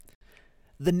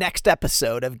The next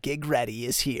episode of Gig Ready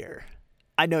is here.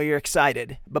 I know you're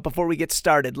excited, but before we get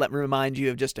started, let me remind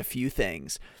you of just a few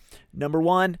things. Number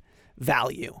one,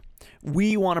 value.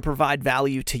 We want to provide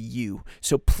value to you,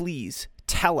 so please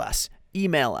tell us,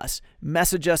 email us,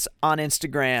 message us on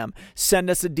Instagram, send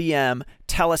us a DM,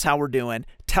 tell us how we're doing,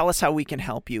 tell us how we can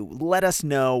help you. Let us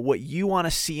know what you want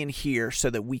to see and hear so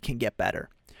that we can get better.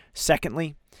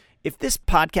 Secondly, if this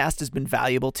podcast has been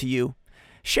valuable to you,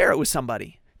 share it with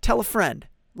somebody. Tell a friend.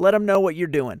 Let them know what you're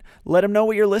doing. Let them know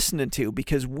what you're listening to,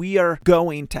 because we are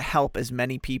going to help as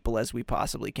many people as we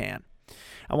possibly can.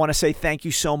 I want to say thank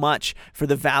you so much for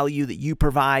the value that you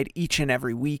provide each and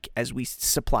every week as we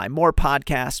supply more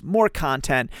podcasts, more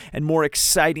content, and more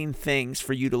exciting things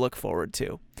for you to look forward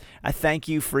to. I thank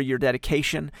you for your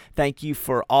dedication. Thank you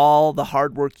for all the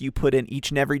hard work you put in each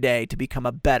and every day to become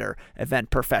a better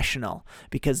event professional,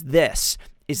 because this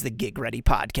is the Gig Ready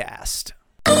Podcast.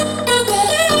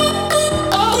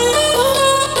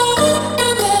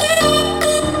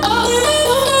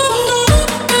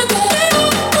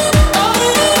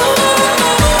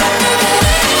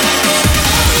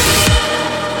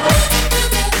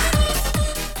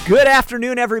 Good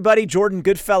afternoon, everybody. Jordan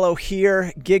Goodfellow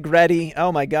here, Gig Ready.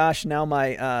 Oh my gosh, now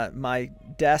my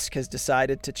desk has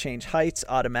decided to change heights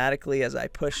automatically as I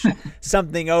push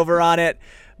something over on it.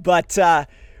 But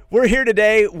we're here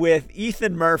today with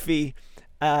Ethan Murphy,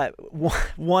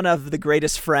 one of the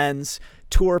greatest friends,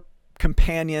 tour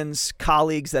companions,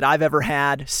 colleagues that I've ever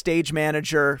had, stage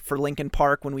manager for Linkin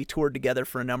Park when we toured together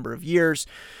for a number of years.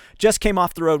 Just came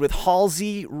off the road with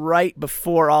Halsey right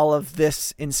before all of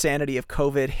this insanity of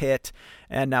COVID hit.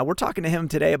 And we're talking to him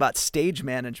today about stage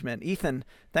management. Ethan,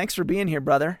 thanks for being here,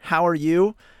 brother. How are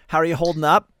you? How are you holding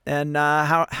up? And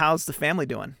how's the family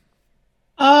doing?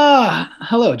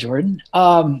 Hello, Jordan.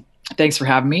 Thanks for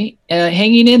having me.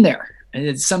 Hanging in there.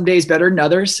 It's some days better than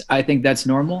others. I think that's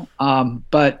normal.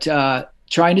 But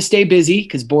trying to stay busy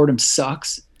because boredom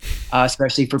sucks,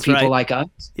 especially for people like us.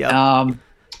 Yep.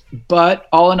 But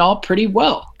all in all, pretty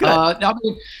well. Good.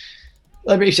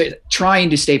 Let me say, trying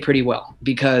to stay pretty well,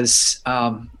 because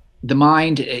the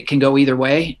mind, it can go either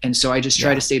way. And so I just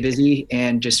try to stay busy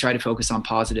and just try to focus on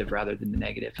positive rather than the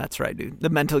negative. That's right, dude. The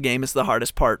mental game is the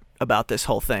hardest part about this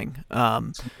whole thing.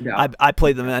 I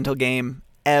play the mental game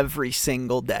every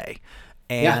single day.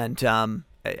 And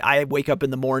I wake up in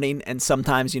the morning and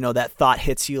sometimes, that thought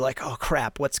hits you like, oh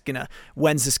crap, when's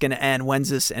this going to end? When's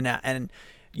this? And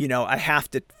I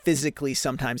have to physically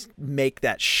sometimes make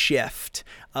that shift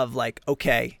of like,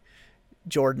 okay,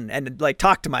 Jordan, and like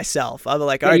talk to myself. I'm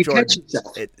like, all right, Jordan. Catch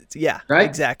yourself. Right?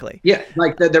 Exactly. Yeah.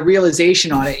 Like the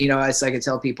realization on it, as I could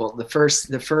tell people, the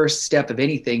first step of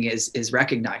anything is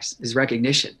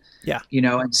recognition. Yeah.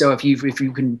 And so if you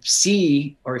can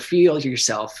see or feel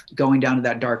yourself going down to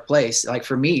that dark place, like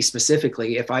for me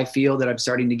specifically, if I feel that I'm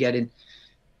starting to get in,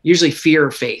 usually fear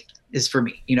or faith is for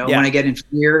me, when I get in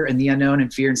fear and the unknown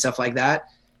and fear and stuff like that,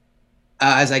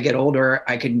 as I get older,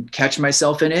 I can catch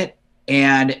myself in it.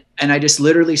 And I just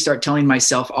literally start telling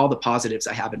myself all the positives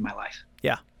I have in my life.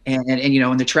 Yeah. And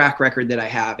and the track record that I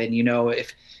have. And,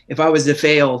 if I was to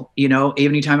fail,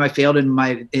 any time I failed in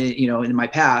my, in my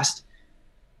past,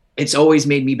 it's always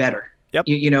made me better. Yep.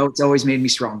 It's always made me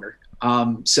stronger.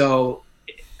 So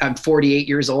I'm 48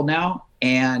 years old now,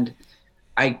 and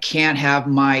I can't have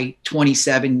my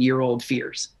 27-year-old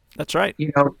fears. That's right.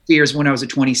 Fears when I was a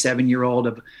 27-year-old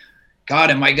of, God,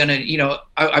 am I going to,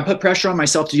 I put pressure on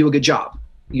myself to do a good job,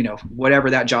 whatever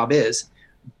that job is.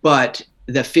 But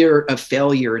the fear of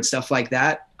failure and stuff like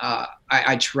that,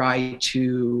 I try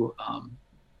to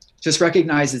just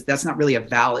recognize that that's not really a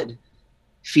valid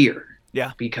fear.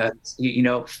 Yeah. Because,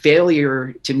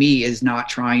 failure to me is not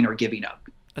trying or giving up.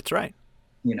 That's right.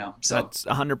 So that's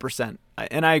 100%.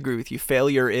 And I agree with you.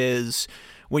 Failure is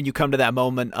when you come to that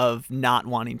moment of not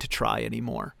wanting to try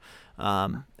anymore.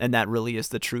 And that really is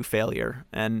the true failure.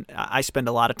 And I spend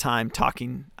a lot of time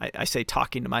talking. I say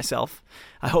talking to myself.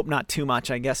 I hope not too much,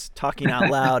 I guess, talking out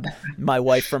loud. My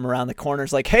wife from around the corner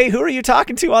is like, hey, who are you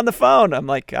talking to on the phone? I'm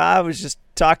like, I was just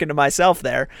talking to myself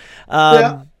there.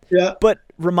 Yeah. But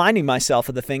reminding myself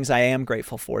of the things I am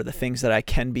grateful for, the things that I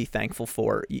can be thankful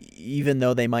for, even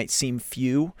though they might seem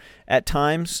few at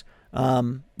times.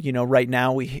 Right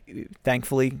now,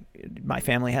 thankfully, my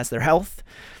family has their health,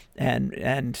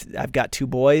 and I've got two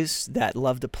boys that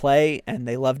love to play and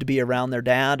they love to be around their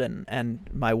dad, and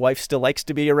my wife still likes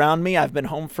to be around me. I've been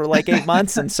home for like 8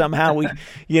 months, and somehow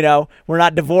we're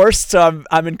not divorced, so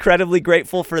I'm incredibly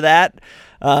grateful for that.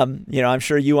 I'm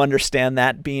sure you understand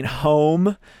that, being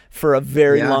home for a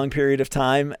very long period of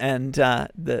time, and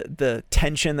the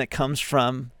tension that comes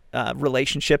from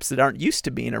relationships that aren't used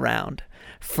to being around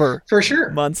for sure,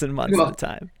 months and months at a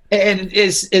time. And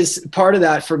is part of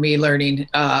that for me learning,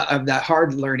 of that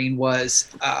hard learning was,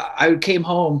 I came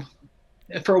home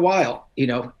for a while,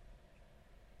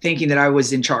 thinking that I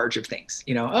was in charge of things,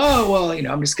 oh, well,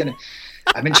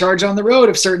 I'm in charge on the road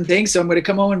of certain things. So I'm going to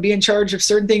come home and be in charge of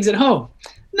certain things at home.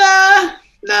 Nah,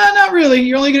 not really.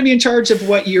 You're only going to be in charge of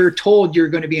what you're told you're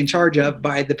going to be in charge of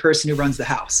by the person who runs the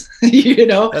house,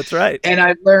 That's right. And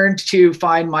I've learned to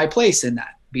find my place in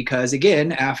that. Because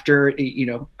again, after,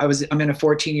 I'm in a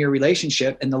 14-year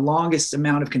relationship, and the longest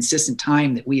amount of consistent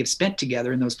time that we have spent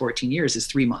together in those 14 years is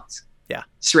 3 months. Yeah.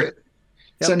 Straight.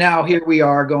 Yep. So now here we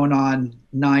are going on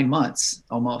 9 months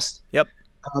almost. Yep.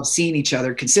 Of seeing each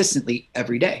other consistently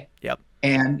every day. Yep.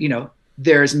 And,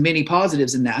 there's many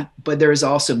positives in that, but there's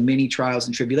also many trials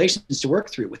and tribulations to work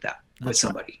through with that, with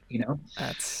somebody,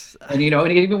 That's, and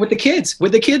even with the kids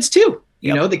too.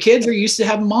 The kids are used to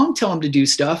having mom tell them to do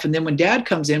stuff. And then when dad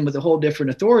comes in with a whole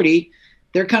different authority,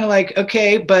 they're kind of like,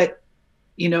 okay, but,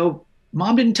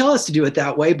 mom didn't tell us to do it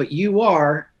that way, but you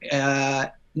are,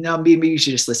 no, maybe you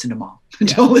should just listen to mom.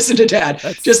 Don't listen to dad.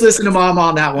 Just listen to mom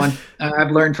on that one.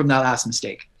 I've learned from that last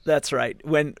mistake. That's right.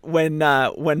 When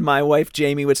my wife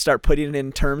Jamie would start putting it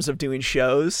in terms of doing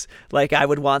shows, like I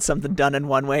would want something done in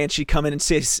one way, and she'd come in and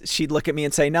she'd look at me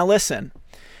and say, "Now listen,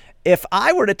 if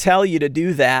I were to tell you to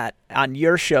do that on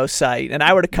your show site, and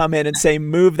I were to come in and say,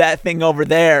 move that thing over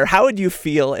there, how would you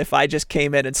feel if I just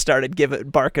came in and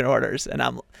started barking orders?" And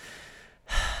I'm,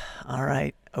 all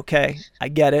right, okay, I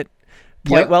get it.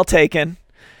 Point well taken.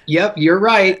 Yep, you're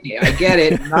right. Yeah, I get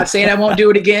it. I'm not saying I won't do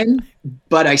it again,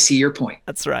 but I see your point.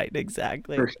 That's right,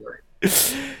 exactly. For sure.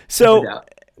 So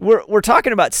we're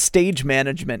talking about stage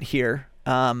management here,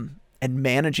 and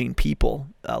managing people,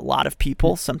 a lot of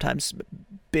people, sometimes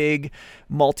big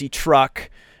multi-truck,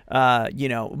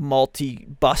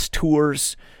 multi-bus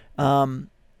tours. When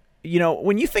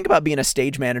you think about being a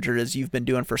stage manager, as you've been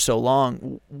doing for so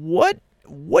long, what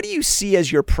do you see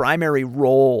as your primary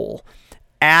role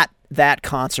at that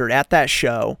concert, at that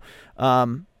show,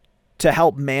 to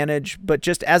help manage, but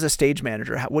just as a stage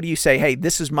manager, what do you say, hey,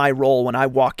 this is my role when I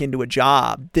walk into a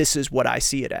job, this is what I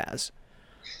see it as?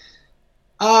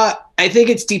 I think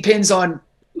it depends on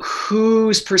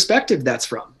whose perspective that's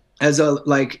from. As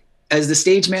the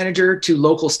stage manager to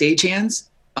local stagehands,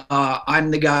 I'm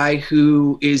the guy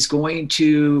who is going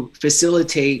to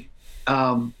facilitate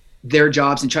their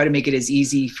jobs and try to make it as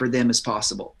easy for them as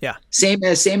possible. Yeah. Same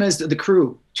as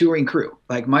the touring crew.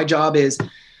 Like my job is,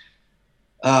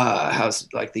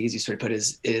 how's like the easiest way to put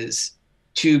it is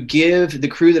to give the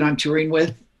crew that I'm touring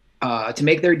with, to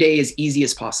make their day as easy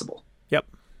as possible. Yep.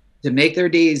 To make their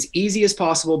day as easy as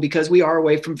possible, because we are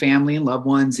away from family and loved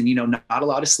ones and, not a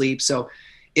lot of sleep. So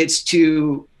it's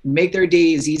to make their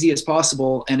day as easy as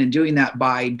possible. And in doing that,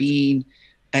 by being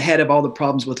ahead of all the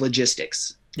problems with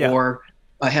logistics, or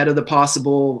ahead of the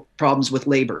possible problems with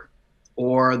labor,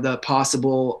 or the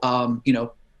possible,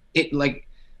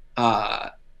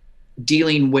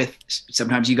 dealing with,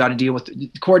 sometimes you got to deal with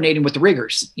coordinating with the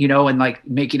riggers, and like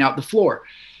making out the floor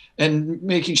and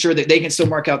making sure that they can still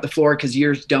mark out the floor because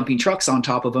you're dumping trucks on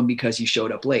top of them because you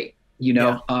showed up late,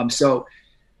 So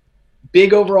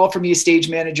big overall for me as stage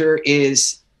manager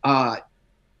is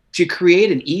to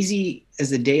create an easy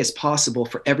as a day as possible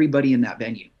for everybody in that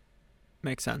venue.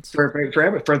 Makes sense. For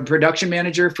the production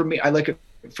manager, for me, I like it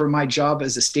for my job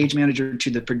as a stage manager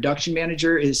to the production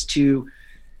manager is to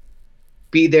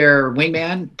be their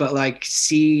wingman, but like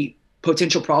see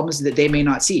potential problems that they may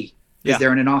not see because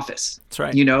they're in an office. That's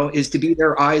right. Is to be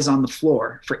their eyes on the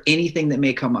floor for anything that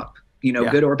may come up,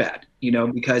 good or bad,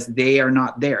 because they are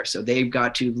not there. So they've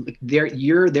got to,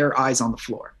 you're their eyes on the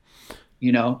floor,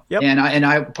 Yep. And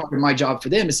I part of my job for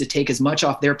them is to take as much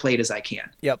off their plate as I can.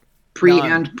 Yep. Pre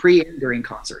and during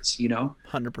concerts,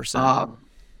 100%.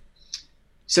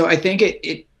 So I think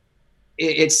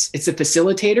it's a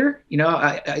facilitator,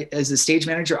 I, as a stage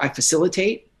manager, I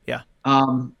facilitate. Yeah.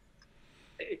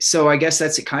 So I guess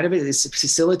that's kind of it, is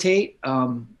facilitate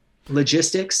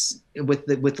logistics with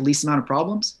the least amount of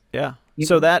problems. Yeah.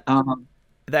 So that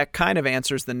kind of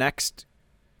answers the next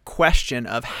question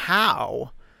of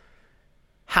how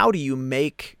do you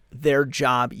make their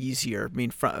job easier? I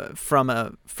mean, from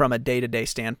a day-to-day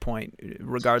standpoint,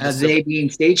 regardless. As they being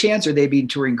stagehands or they being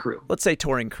touring crew? Let's say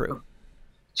touring crew.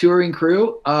 Touring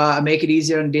crew, I make it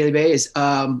easier on a daily basis.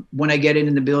 When I get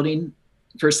in the building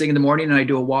first thing in the morning and I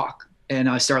do a walk and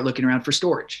I start looking around for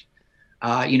storage.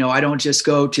 I don't just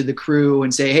go to the crew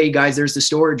and say, hey guys, there's the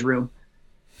storage room.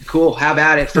 Cool. Have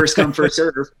at it. First come, first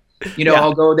serve.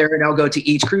 I'll go there and I'll go to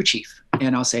each crew chief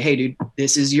and I'll say, hey dude,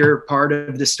 this is your part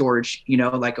of the storage,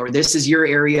 or this is your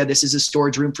area. This is a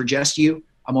storage room for just you.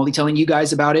 I'm only telling you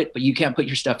guys about it, but you can't put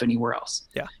your stuff anywhere else.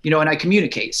 Yeah. And I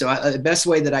communicate. So the best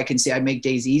way that I can say I make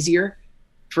days easier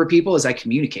for people is I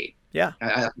communicate. Yeah.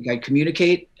 I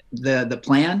communicate the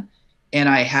plan, and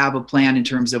I have a plan in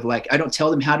terms of like, I don't tell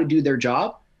them how to do their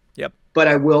job. Yep. But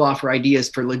I will offer ideas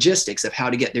for logistics of how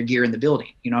to get their gear in the building.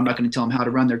 I'm not going to tell them how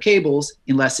to run their cables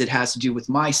unless it has to do with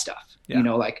my stuff,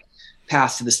 like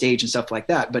pass to the stage and stuff like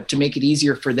that. But to make it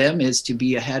easier for them is to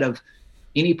be ahead of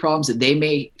any problems that they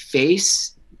may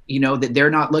face, that they're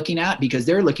not looking at because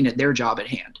they're looking at their job at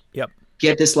hand. Yep.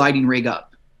 Get this lighting rig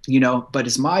up, but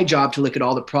it's my job to look at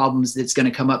all the problems that's going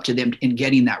to come up to them in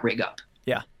getting that rig up.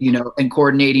 Yeah. And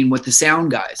coordinating with the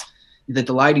sound guys that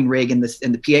the lighting rig and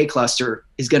the PA cluster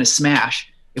is going to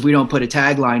smash if we don't put a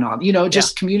tagline on,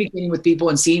 just communicating with people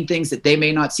and seeing things that they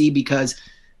may not see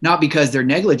not because they're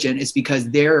negligent, it's because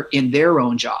they're in their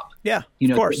own job. Yeah.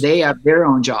 Of course. They have their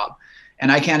own job.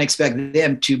 And I can't expect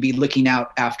them to be looking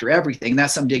out after everything.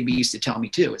 That's something Digby used to tell me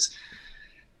too, is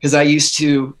because I used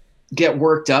to get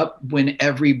worked up when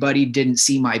everybody didn't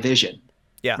see my vision.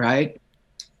 Yeah. Right.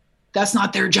 That's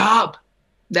not their job.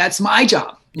 That's my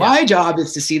job. Yeah. My job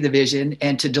is to see the vision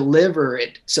and to deliver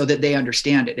it so that they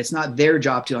understand it. It's not their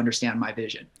job to understand my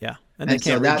vision. Yeah. And they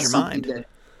can't read your mind.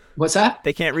 What's that?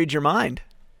 They can't read your mind.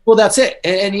 Well, that's it.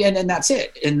 And that's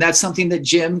it. And that's something that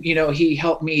Jim, he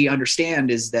helped me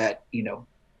understand is that,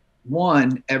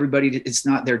 one, everybody, it's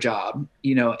not their job,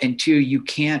 and two,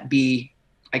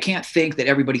 I can't think that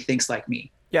everybody thinks like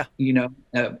me. Yeah.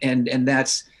 And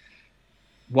that's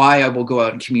why I will go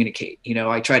out and communicate.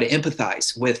 I try to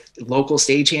empathize with local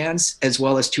stagehands as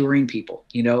well as touring people,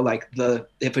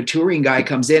 if a touring guy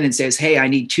comes in and says, hey, I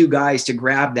need 2 guys to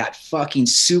grab that fucking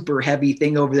super heavy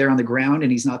thing over there on the ground,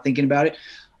 and he's not thinking about it,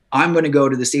 I'm going to go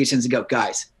to the stations and go,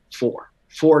 guys,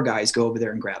 4 guys go over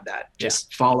there and grab that.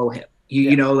 Just follow him,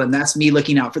 and that's me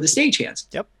looking out for the stagehands.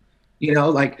 Yep.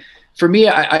 For me,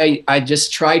 I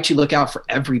just try to look out for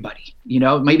everybody,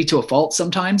 maybe to a fault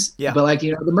sometimes, but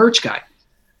the merch guy.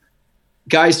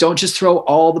 Guys, don't just throw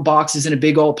all the boxes in a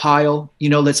big old pile.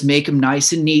 Let's make them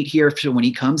nice and neat here. So when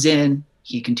he comes in,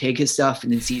 he can take his stuff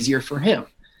and it's easier for him.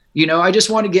 I just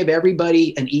want to give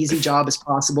everybody an easy job as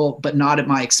possible, but not at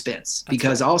my expense,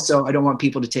 because also I don't want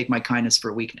people to take my kindness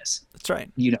for weakness. That's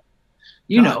right. You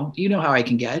know how I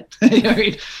can get.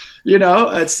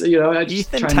 It's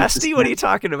Ethan Testy. What are you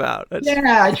talking about?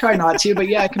 Yeah, I try not to, but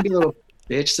yeah, I can be a little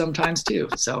bitch sometimes too.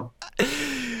 So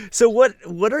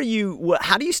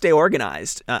how do you stay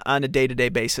organized on a day-to-day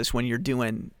basis when you're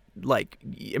doing,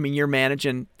 you're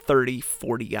managing 30,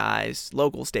 40 guys,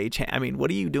 local stage.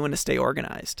 What are you doing to stay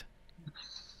organized?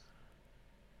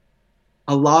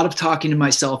 A lot of talking to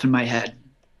myself in my head.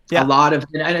 Yeah. A lot of,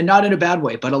 and not in a bad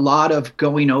way, but a lot of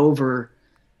going over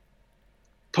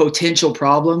potential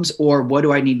problems or what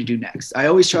do I need to do next? I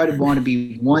always try to want to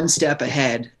be one step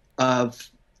ahead of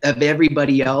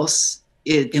everybody else,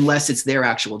 unless it's their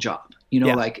actual job,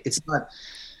 it's not,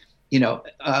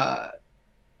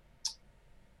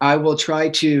 I will try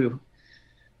to,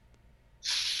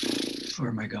 where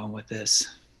am I going with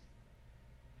this?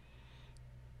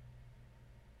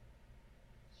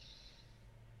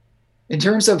 In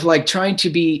terms of trying to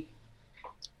be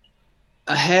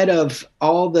ahead of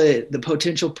all the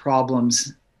potential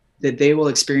problems that they will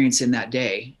experience in that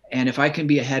day. And if I can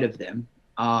be ahead of them,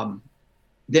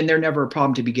 then they're never a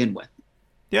problem to begin with.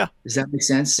 Yeah. Does that make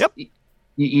sense? Yep.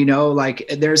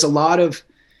 There's a lot of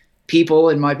people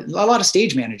a lot of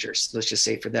stage managers, let's just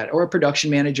say for that, or production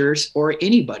managers, or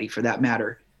anybody for that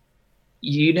matter.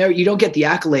 You don't get the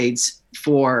accolades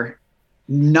for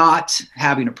not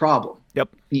having a problem. Yep.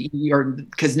 Or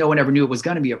because no one ever knew it was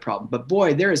going to be a problem. But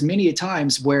boy, there is many a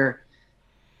times where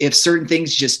if certain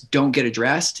things just don't get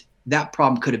addressed, that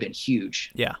problem could have been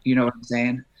huge. Yeah. You know what I'm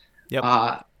saying? Yep.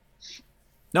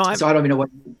 So I don't even know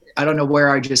I don't know where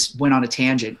I just went on a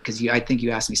tangent, because I think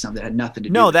you asked me something that had nothing to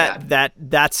do with that.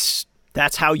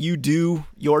 That's how you do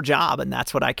your job, and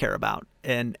that's what I care about.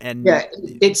 And yeah,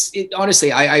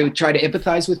 honestly, I would try to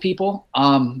empathize with people,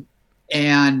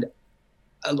 and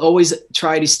I'll always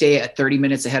try to stay at 30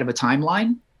 minutes ahead of a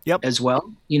timeline. Yep. As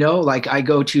well. I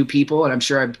go to people, and I'm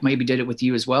sure I maybe did it with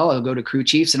you as well. I'll go to crew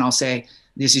chiefs and I'll say,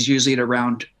 this is usually at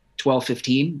around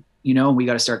 12:15, and we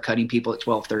got to start cutting people at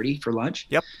 12:30 for lunch.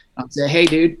 Yep. I'll say, hey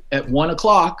dude, at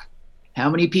 1:00, how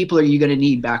many people are you going to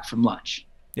need back from lunch?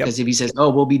 Yep. Because if he says, oh,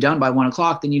 we'll be done by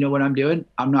 1:00, then you know what I'm doing?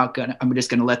 I'm just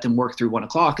going to let them work through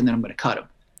 1:00, and then I'm going to cut them.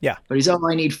 Yeah. But he's, I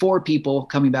need 4 people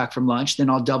coming back from lunch. Then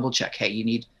I'll double check. Hey, you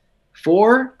need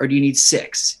 4 or do you need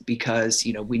 6? Because,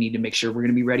 we need to make sure we're going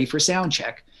to be ready for sound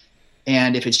check.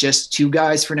 And if it's just 2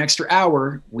 guys for an extra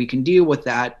hour, we can deal with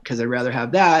that, because I'd rather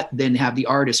have that than have the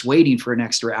artist waiting for an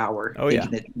extra hour. Oh yeah.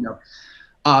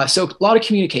 That, so a lot of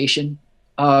communication,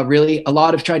 really a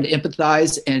lot of trying to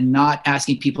empathize and not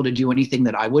asking people to do anything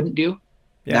that I wouldn't do.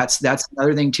 Yeah. That's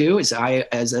another thing too, is I,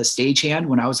 as a stagehand,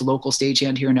 when I was a local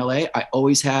stagehand here in LA, I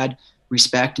always had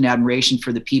respect and admiration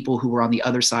for the people who were on the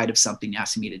other side of something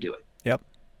asking me to do it. Yep.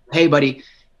 Hey buddy,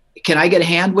 can I get a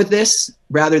hand with this,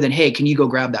 rather than, hey, can you go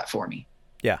grab that for me?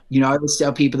 Yeah. I always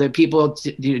tell people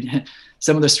that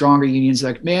some of the stronger unions are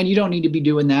like, man, you don't need to be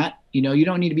doing that. You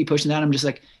don't need to be pushing that. I'm just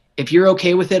like, if you're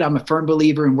okay with it, I'm a firm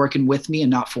believer in working with me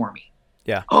and not for me.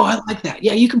 Yeah. Oh, I like that.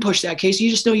 Yeah, you can push that case. You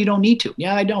just know you don't need to.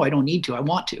 Yeah, I know I don't need to. I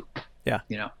want to. Yeah.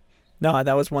 No,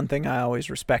 that was one thing I always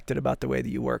respected about the way that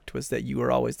you worked, was that you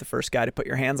were always the first guy to put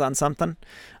your hands on something,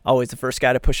 always the first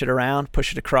guy to push it around,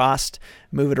 push it across,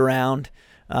 move it around.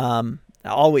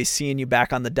 Always seeing you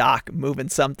back on the dock, moving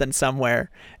something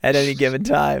somewhere at any given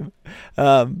time,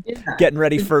 getting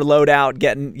ready for load out,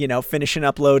 finishing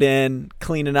up load in,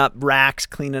 cleaning up racks,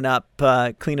 cleaning up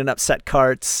set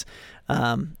carts.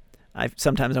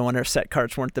 Sometimes I wonder if set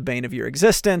carts weren't the bane of your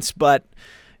existence, but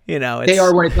they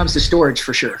are when it comes to storage,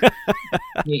 for sure.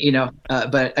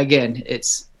 But again,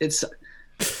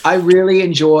 I really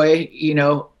enjoy,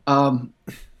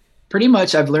 pretty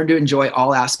much I've learned to enjoy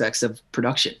all aspects of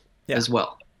production as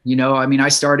well. I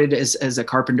started as a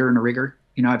carpenter and a rigger.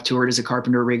 I've toured as a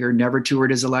carpenter, rigger, never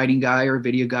toured as a lighting guy or a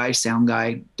video guy, sound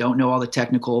guy, don't know all the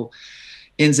technical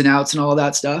ins and outs and all of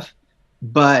that stuff.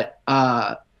 But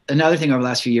another thing over the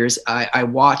last few years, I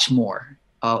watch a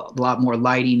lot more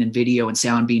lighting and video and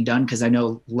sound being done, because I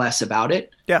know less about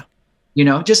it. Yeah.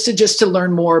 Just to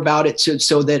learn more about it,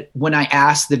 so that when I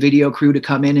ask the video crew to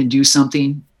come in and do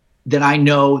something, then I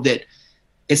know that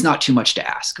it's not too much to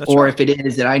ask. That's or right. If it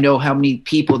is, that I know how many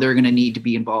people they're going to need to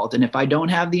be involved. And if I don't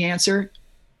have the answer,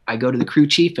 I go to the crew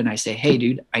chief and I say, hey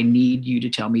dude, I need you to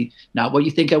tell me not what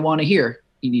you think I want to hear.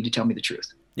 You need to tell me the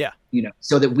truth. Yeah.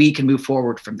 So that we can move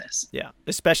forward from this. Yeah.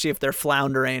 Especially if they're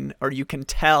floundering, or you can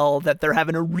tell that they're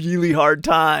having a really hard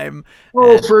time.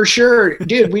 Oh, for sure.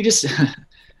 Dude, we just, it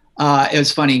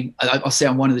was funny. I'll say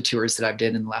on one of the tours that I've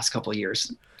did in the last couple of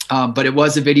years, but it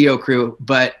was a video crew,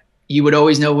 but you would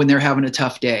always know when they're having a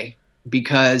tough day,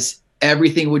 because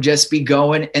everything would just be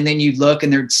going. And then you'd look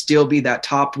and there'd still be that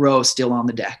top row still on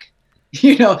the deck.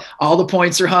 All the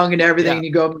points are hung and everything. Yeah. And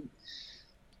you go,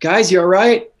 guys, you all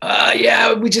right?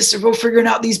 Yeah, we're figuring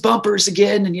out these bumpers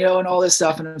again, and and all this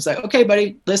stuff. And it's like, okay,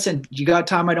 buddy, listen, you got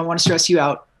time. I don't want to stress you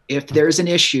out. If there's an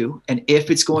issue and if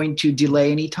it's going to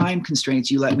delay any time constraints,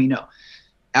 you let me know.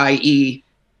 i.e.,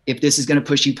 if this is going to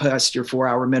push you past your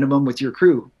 4-hour minimum with your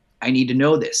crew, I need to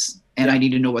know this. And I need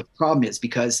to know what the problem is,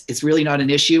 because it's really not an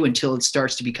issue until it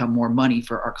starts to become more money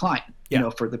for our client,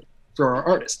 for our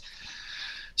artist.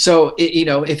 So,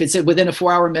 if it's within a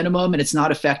 4-hour minimum and it's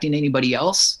not affecting anybody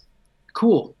else,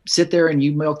 cool. Sit there and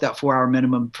you milk that 4-hour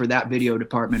minimum for that video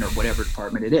department or whatever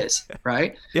department it is,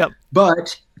 right? Yep.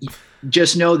 But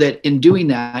just know that in doing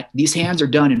that, these hands are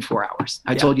done in 4 hours.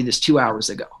 I told you this 2 hours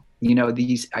ago.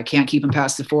 I can't keep them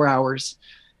past the 4 hours.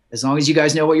 As long as you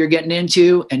guys know what you're getting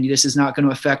into, and this is not going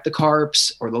to affect the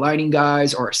carps or the lighting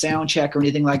guys or a sound check or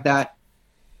anything like that,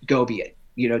 go be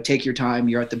it. Take your time.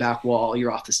 You're at the back wall.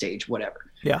 You're off the stage, whatever.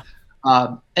 Yeah.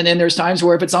 And then there's times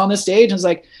where if it's on the stage, it's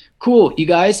like, cool, you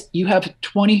guys, you have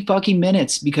 20 fucking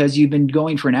minutes because you've been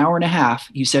going for an hour and a half.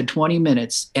 You said 20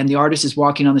 minutes and the artist is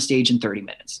walking on the stage in 30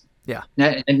 minutes. Yeah.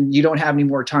 And you don't have any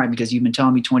more time because you've been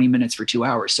telling me 20 minutes for 2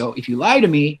 hours. So if you lie to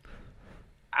me,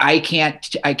 I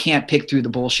can't pick through the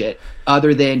bullshit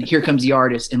other than here comes the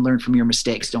artist and learn from your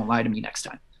mistakes. Don't lie to me next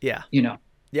time. Yeah.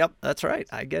 Yep. That's right.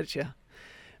 I get you.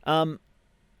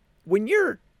 When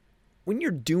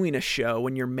you're doing a show,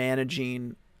 when you're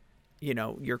managing,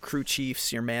 your crew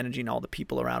chiefs, you're managing all the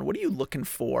people around, what are you looking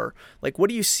for? Like, what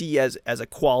do you see as a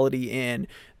quality in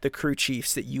the crew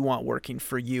chiefs that you want working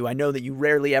for you? I know that you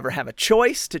rarely ever have a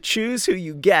choice to choose who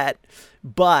you get,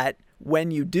 but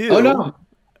when you do. Oh, no.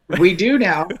 We do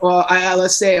now. Well,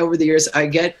 let's say over the years I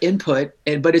get input,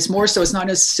 but it's more so it's not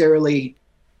necessarily,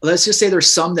 let's just say there's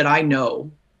some that I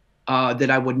know that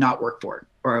I would not work for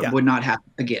or would not have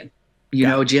again.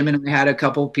 Jim and I had a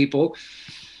couple people,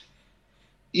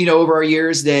 over our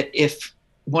years that if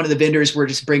one of the vendors were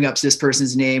just bring up this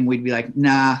person's name, we'd be like,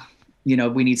 nah,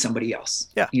 we need somebody else.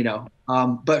 Yeah.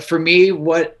 But for me,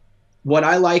 what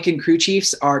I like in crew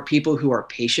chiefs are people who are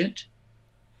patient,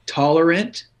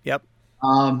 tolerant. Yep.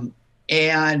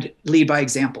 And lead by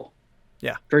example.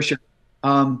 Yeah, for sure.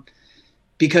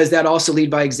 Because that also lead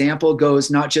by example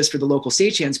goes not just for the local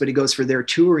stagehands, but it goes for their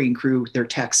touring crew, their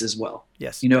techs as well.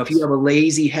 Yes. If you have a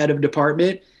lazy head of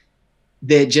department,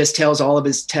 that just tells all of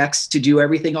his techs to do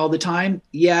everything all the time,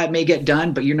 yeah, it may get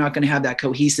done, but you're not going to have that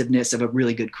cohesiveness of a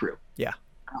really good crew. Yeah.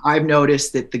 I've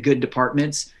noticed that the good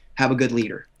departments have a good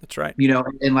leader. That's right. You know,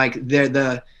 and like they're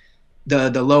the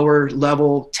lower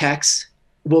level techs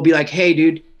will be like, hey,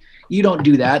 dude, you don't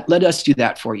do that. Let us do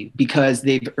that for you, because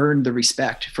they've earned the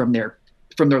respect from their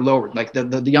lower, like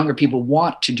the younger people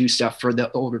want to do stuff for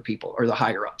the older people or the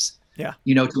higher ups. Yeah.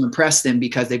 You know, to impress them,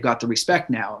 because they've got the respect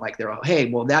now. Like they're all, hey,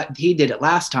 well, that he did it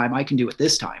last time, I can do it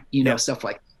this time, you know, stuff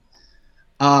like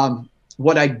that.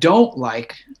 What I don't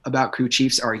like about crew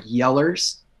chiefs are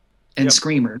yellers and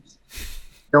screamers.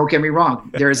 Don't get me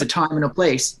wrong. There is a time and a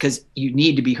place, because you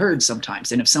need to be heard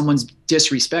sometimes. And if someone's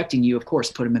disrespecting you, of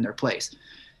course, put them in their place.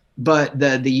 But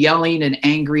the yelling and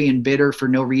angry and bitter for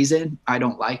no reason, I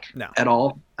don't like at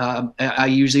all. I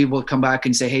usually will come back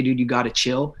and say, hey, dude, you got to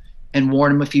chill, and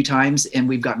warn them a few times. And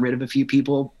we've gotten rid of a few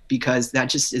people, because that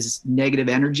just is negative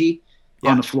energy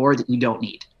on the floor that you don't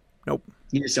need. Nope.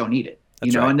 You just don't need it. That's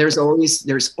you know, right. and there's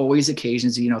always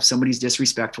occasions, you know, if somebody's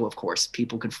disrespectful, of course,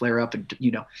 people can flare up, and,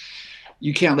 you know,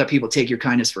 you can't let people take your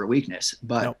kindness for a weakness.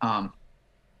 But I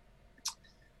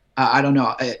don't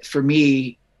know. For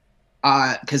me,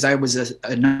 because I was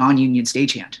a non-union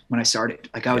stagehand when I started.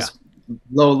 Like I was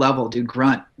low level, dude,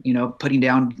 grunt, you know, putting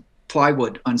down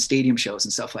plywood on stadium shows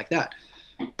and stuff like that.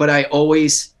 But I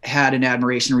always had an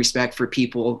admiration and respect for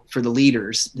people, for the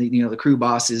leaders, you know, the crew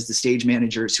bosses, the stage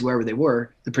managers, whoever they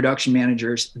were, the production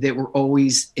managers that were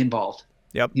always involved.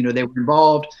 Yep. You know, they were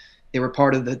involved. They were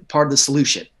part of the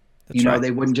solution. That's you know, right.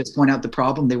 They wouldn't just point out the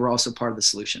problem. They were also part of the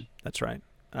solution. That's right.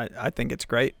 I think it's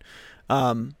great.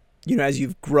 You know, as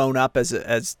you've grown up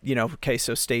as you know, okay,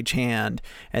 so stagehand,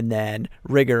 and then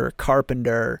rigger,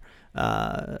 carpenter,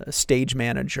 stage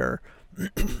manager,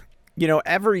 you know,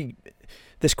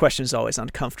 this question is always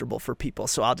uncomfortable for people,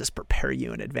 so I'll just prepare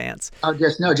you in advance.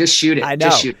 Just shoot it. I know.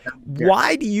 Just shoot it.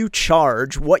 Why do you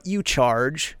charge what you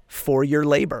charge for your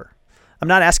labor? I'm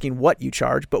not asking what you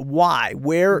charge, but why?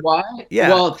 Why? Yeah.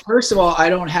 Well, first of all, I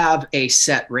don't have a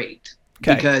set rate.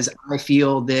 Okay. Because I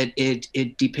feel that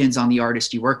it depends on the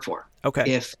artist you work for.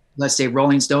 Okay. If, let's say,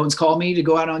 Rolling Stones call me to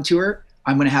go out on tour,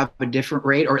 I'm going to have a different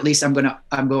rate, or at least I'm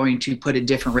going to put a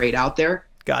different rate out there.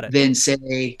 Got it. Than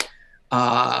say,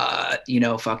 you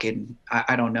know, fucking,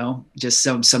 I don't know, just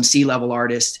some C-level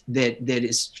artist that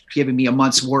is giving me a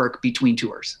month's work between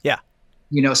tours. Yeah.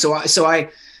 You know,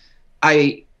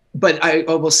 but I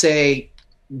will say,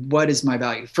 what is my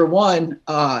value? For one,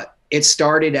 it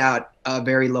started at a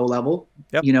very low level,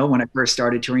 you know, when I first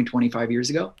started touring 25 years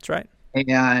ago. That's right.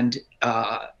 And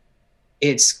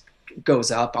it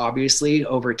goes up, obviously,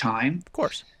 over time. Of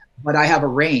course. But I have a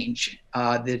range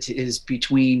that is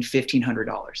between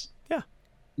 $1,500. Yeah.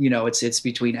 You know, it's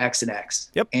between X and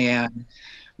X. Yep. And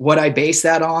what I base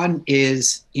that on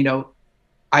is, you know,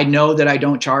 I know that I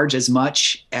don't charge as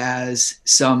much as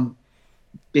some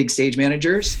big stage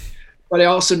managers, but I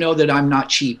also know that I'm not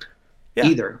cheap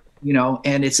either, you know,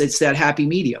 and it's that happy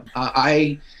medium.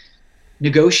 I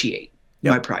negotiate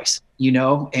my price, you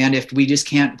know, and if we just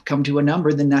can't come to a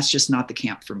number, then that's just not the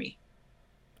camp for me.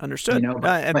 Understood. You know,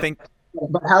 but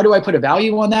how do I put a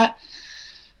value on that?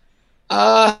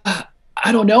 I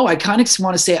don't know. I kind of just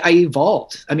want to say I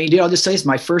evolved. I mean, dude, I'll just tell you,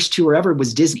 my first tour ever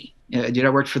was Disney. I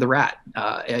worked for the Rat,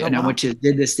 and I did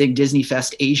this thing, Disney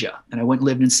Fest Asia, and I went and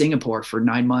lived in Singapore for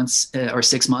 9 months or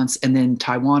 6 months, and then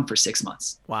Taiwan for 6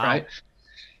 months. Wow. Right.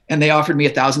 And they offered me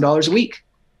 $1,000 a week.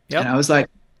 Yep. And I was like,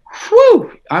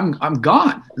 whew, I'm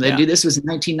gone. Dude, this was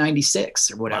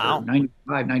 1996 or whatever,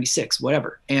 95, 96,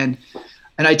 whatever. And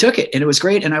I took it, and it was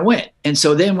great. And I went. And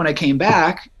so then when I came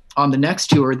back on the next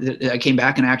tour, I came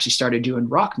back and I actually started doing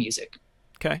rock music.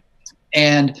 Okay.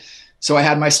 And so I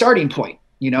had my starting point,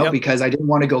 you know, because I didn't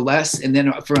want to go less. And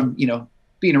then from, you know,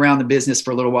 being around the business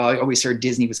for a little while, I always heard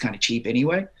Disney was kind of cheap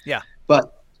anyway. Yeah.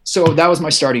 But so that was my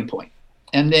starting point.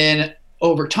 And then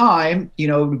over time, you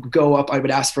know, go up, I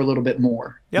would ask for a little bit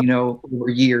more, you know, over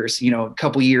years, you know, a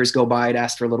couple years go by, I'd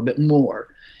ask for a little bit more.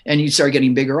 And you start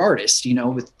getting bigger artists, you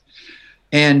know,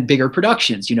 and bigger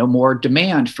productions, you know, more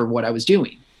demand for what I was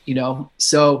doing, you know?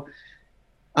 So,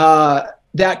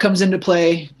 that comes into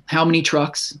play. How many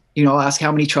trucks, you know, I'll ask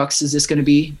how many trucks is this going to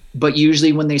be? But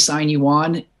usually when they sign you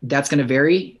on, that's going to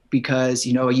vary because,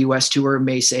 you know, a US tour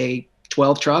may say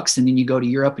 12 trucks, and then you go to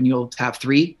Europe and you'll have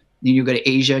 3, then you go to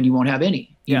Asia and you won't have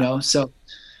any, you know? So,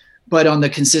 but on the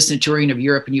consistent touring of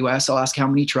Europe and US, I'll ask how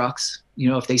many trucks, you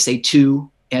know, if they say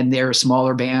 2 and they're a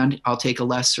smaller band, I'll take a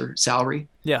lesser salary.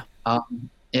 Yeah.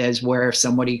 As where if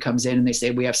somebody comes in and they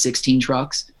say, we have 16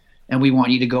 trucks and we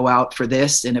want you to go out for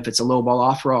this. And if it's a lowball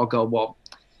offer, I'll go, well,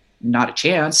 not a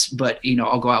chance, but you know,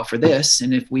 I'll go out for this.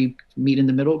 And if we meet in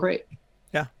the middle, great.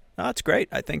 Oh, that's great.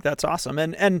 I think that's awesome.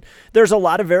 And there's a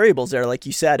lot of variables there. Like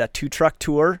you said, a 2-truck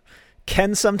tour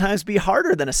can sometimes be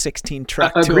harder than a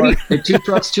 16-truck tour. A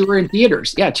 2-truck tour in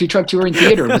theaters. Yeah, 2-truck tour in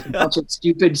theater with a bunch of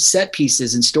stupid set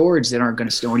pieces and storage that aren't going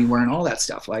to store anywhere and all that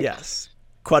stuff. Like, yes.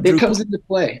 It comes into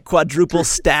play. Quadruple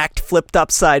stacked, flipped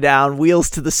upside down, wheels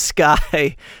to the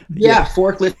sky. Yeah,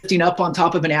 forklifting up on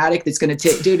top of an attic that's going to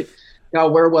take, dude,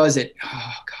 where was it?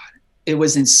 Oh, God. It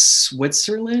was in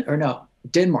Switzerland or no,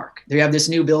 Denmark. They have this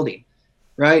new building,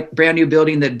 right? Brand new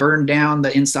building that burned down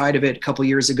the inside of it a couple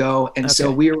years ago. And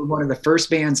so we were one of the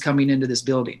first bands coming into this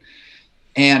building.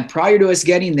 And prior to us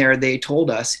getting there, they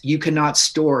told us you cannot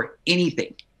store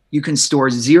anything. You can store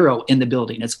 0 in the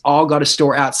building. It's all got to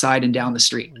store outside and down the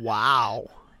street. Wow.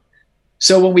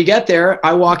 So when we get there,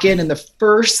 I walk in and the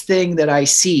first thing that I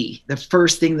see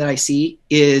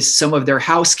is some of their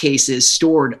house cases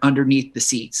stored underneath the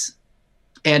seats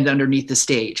and underneath the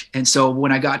stage. And so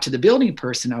when I got to the building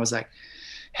person, I was like,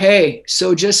 hey,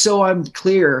 so just so I'm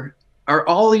clear, are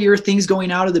all of your things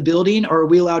going out of the building or are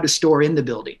we allowed to store in the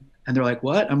building? And they're like,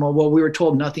 what? I'm like, well, we were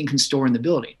told nothing can store in the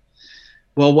building.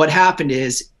 Well, what happened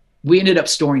is we ended up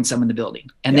storing some in the building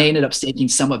and they ended up taking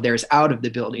some of theirs out of the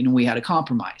building and we had a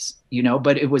compromise,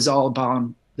 but it was all about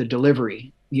the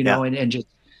delivery, and just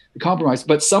the compromise.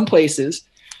 But some places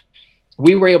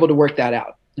we were able to work that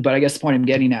out. But I guess the point I'm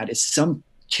getting at is some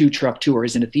 2-truck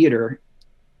tours in a theater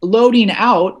loading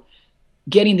out,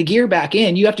 getting the gear back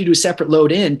in, you have to do a separate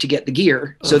load in to get the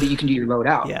gear so that you can do your load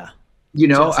out. Yeah.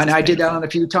 And I did that on a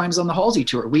few times on the Halsey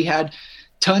tour. We had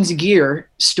tons of gear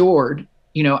stored,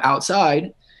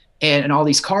 outside and all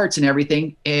these carts and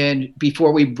everything. And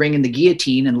before we bring in the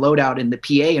guillotine and load out in the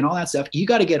PA and all that stuff, you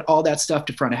got to get all that stuff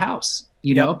to front of house,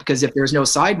 because if there's no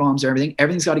side bombs or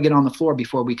everything's got to get on the floor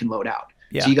before we can load out.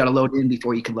 Yeah. So you got to load in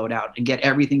before you can load out and get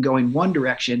everything going one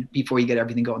direction before you get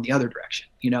everything going the other direction,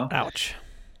 Ouch.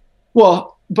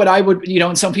 Well, but I would,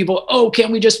 and some people,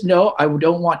 can't we just, no, I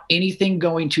don't want anything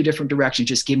going 2 different directions.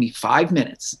 Just give me 5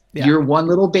 minutes. Yeah. Your one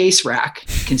little base rack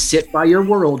can sit by your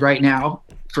world right now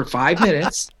for 5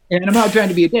 minutes. And I'm not trying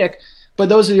to be a dick, but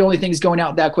those are the only things going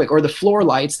out that quick. Or the floor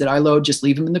lights that I load, just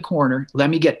leave them in the corner. Let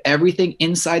me get everything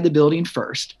inside the building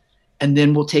first, and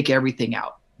then we'll take everything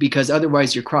out. Because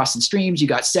otherwise you're crossing streams. You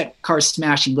got set cars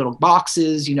smashing little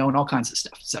boxes, and all kinds of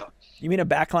stuff. So. You mean a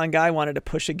backline guy wanted to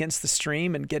push against the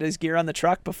stream and get his gear on the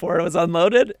truck before it was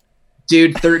unloaded?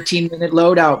 Dude, 13-minute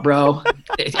loadout, bro.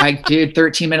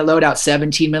 13-minute loadout,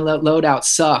 17-minute loadout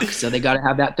suck. So they got to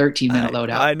have that 13-minute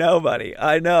loadout. I know, buddy.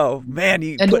 I know. Man,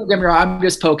 don't get me wrong, I'm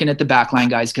just poking at the backline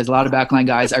guys because a lot of backline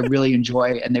guys I really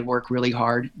enjoy and they work really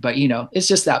hard. But, it's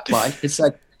just that play. It's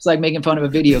like making fun of a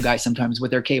video guy sometimes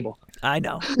with their cable. I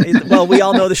know. Well, we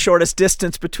all know the shortest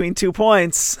distance between 2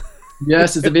 points.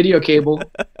 Yes, it's the video cable.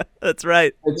 That's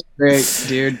right. That's great,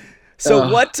 dude.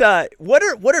 So what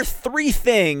are 3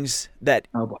 things that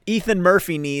Ethan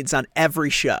Murphy needs on every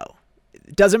show?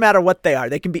 It doesn't matter what they are.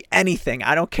 They can be anything.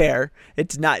 I don't care.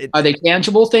 It's not. Are they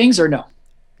tangible things or no?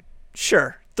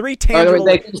 Sure. 3 tangible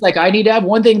things. Like I need to have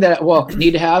one thing that I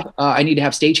need to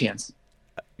have stagehands.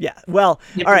 Yeah. Well,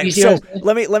 all right. So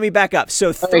let me back up.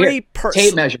 So 3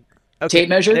 tape measure. Okay. Tape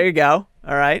measure. There you go.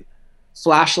 All right.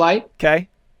 Flashlight. Okay.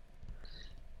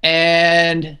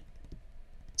 And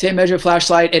tape measure,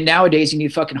 flashlight, and nowadays you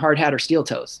need fucking hard hat or steel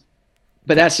toes.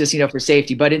 But that's just, for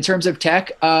safety. But in terms of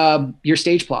tech, your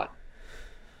stage plot.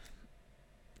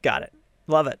 Got it.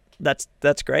 Love it.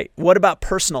 That's great. What about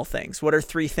personal things? What are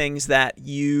 3 things that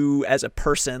you as a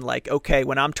person, like, okay,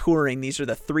 when I'm touring, these are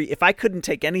the 3. If I couldn't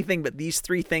take anything but these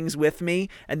 3 things with me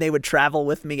and they would travel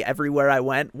with me everywhere I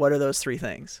went, what are those 3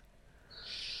 things?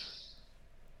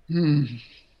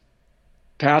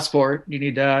 Passport. You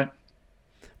need that.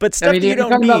 But stuff you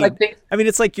don't need.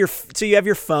 It's like so you have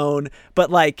your phone,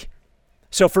 but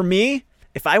so for me,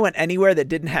 if I went anywhere that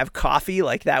didn't have coffee,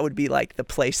 that would be the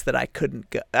place that I couldn't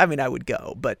go. I would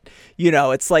go, but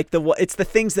it's it's the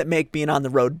things that make being on the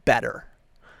road better.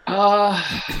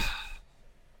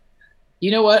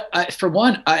 You know what? For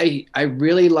one, I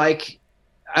really like,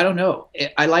 I don't know.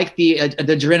 I like the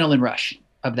adrenaline rush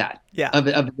of that. Yeah.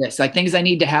 Of this, things I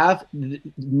need to have,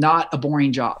 not a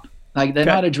boring job. They're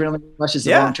not adrenaline rush is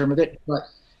the long term of it, but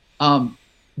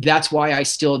that's why I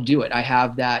still do it. I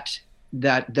have that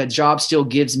job still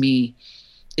gives me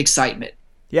excitement.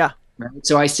 Yeah. Right?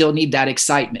 So I still need that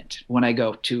excitement when I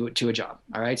go to a job.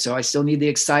 All right. So I still need the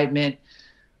excitement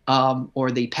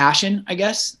or the passion, I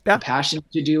guess. Yeah. The passion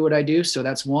to do what I do. So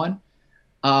that's one.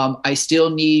 I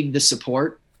still need the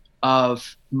support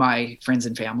of my friends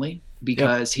and family.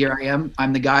 Because here I am,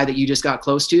 I'm the guy that you just got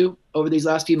close to over these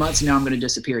last few months, and now I'm going to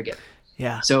disappear again.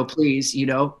 Yeah. So please,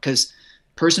 because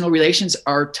personal relations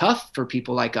are tough for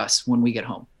people like us when we get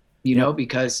home, you know,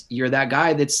 because you're that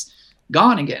guy that's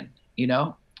gone again, you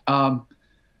know.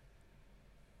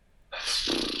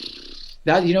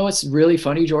 That, you know, what's really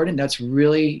funny, Jordan, that's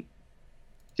really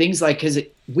things like, because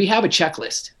we have a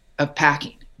checklist of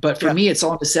packing, but for me, it's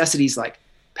all necessities like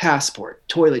passport,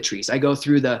 toiletries. I go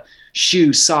through the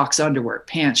shoes, socks, underwear,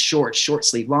 pants, shorts, short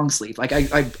sleeve, long sleeve. Like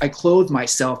I clothe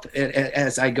myself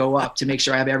as I go up to make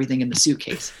sure I have everything in the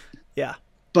suitcase. Yeah.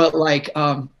 But like,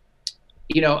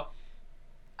 you know,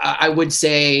 I would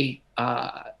say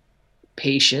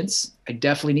patience. I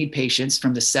definitely need patience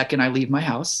from the second I leave my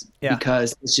house,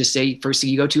 because let's just say first thing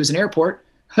you go to is an airport.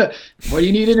 What do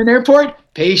you need in an airport?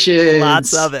 Patience.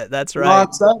 Lots of it. That's right.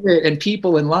 Lots of it, and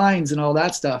people and lines and all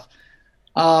that stuff.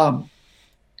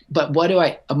 But what do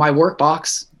my work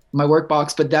box,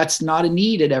 but that's not a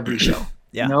need at every show.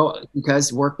 You know,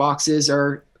 because work boxes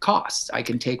are costs. I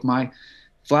can take my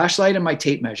flashlight and my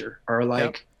tape measure, or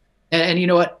like, and you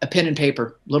know what? A pen and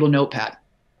paper, little notepad.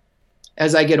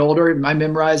 As I get older, I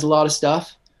memorize a lot of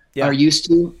stuff, or used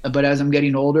to, but as I'm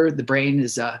getting older, the brain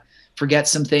is,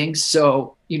 forgets some things.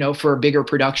 So, you know, for a bigger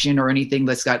production or anything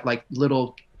that's got like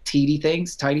little tiny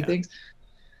things,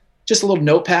 just a little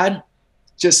notepad,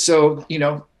 just so, you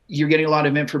know, you're getting a lot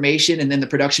of information, and then the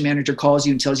production manager calls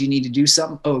you and tells you need to do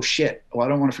something. Oh shit. Well, I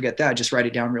don't want to forget that. Just write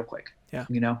it down real quick. Yeah.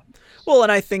 You know? Well,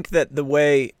 and I think that the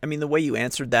way you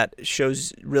answered that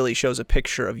really shows a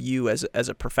picture of you as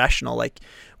a professional, like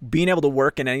being able to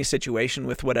work in any situation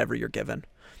with whatever you're given.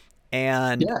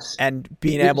 And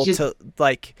being able to,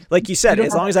 like you said,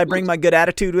 as long as I bring my good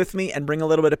attitude with me and bring a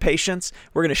little bit of patience,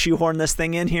 we're going to shoehorn this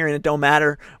thing in here, and it don't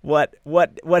matter what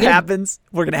happens,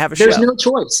 we're going to have a show. There's no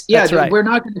choice. Yeah. That's right. We're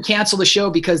not going to cancel the show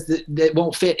because that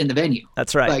won't fit in the venue.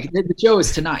 That's right. Like the show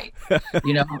is tonight,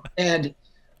 you know, and,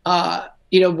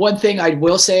 you know, one thing I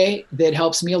will say that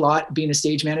helps me a lot being a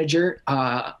stage manager,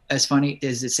 as funny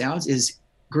as it sounds, is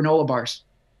granola bars.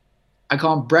 I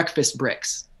call them breakfast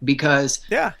bricks, because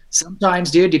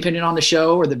sometimes, dude, depending on the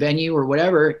show or the venue or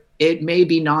whatever, it may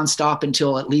be nonstop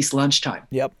until at least lunchtime.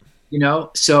 Yep. You know,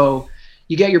 so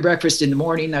you get your breakfast in the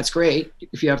morning. That's great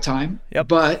if you have time. Yep.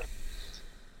 But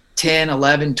 10,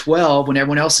 11, 12, when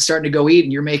everyone else is starting to go eat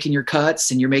and you're making your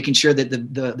cuts and you're making sure that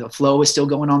the flow is still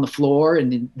going on the floor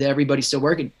and everybody's still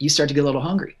working, you start to get a little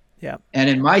hungry. Yeah. And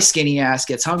then my skinny ass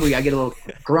gets hungry. I get a little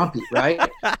grumpy, right?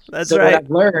 That's so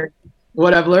right.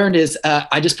 What I've learned is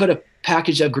I just put a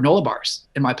package of granola bars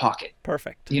in my pocket.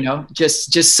 Perfect. You know,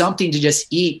 just something to just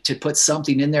eat, to put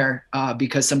something in there,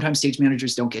 because sometimes stage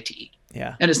managers don't get to eat.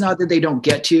 Yeah. And it's not that they don't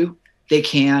get to, they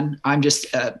can. I'm just,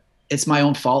 it's my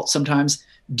own fault sometimes.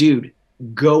 Dude,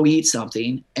 go eat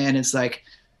something. And it's like,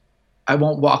 I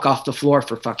won't walk off the floor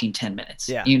for fucking 10 minutes,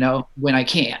 you know, when I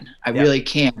can. I really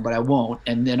can, but I won't.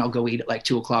 And then I'll go eat at like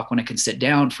 2:00 when I can sit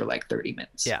down for like 30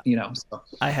 minutes, you know. So.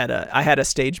 I had a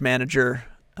stage manager,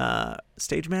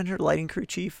 lighting crew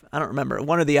chief. I don't remember,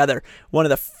 one or the other. One of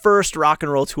the first rock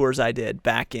and roll tours I did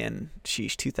back in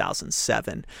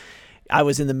 2007. I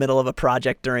was in the middle of a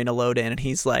project during a load in, and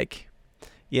he's like,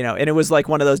 you know, and it was like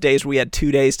one of those days where we had 2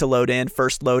 days to load in,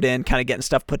 first load in, kind of getting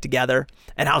stuff put together.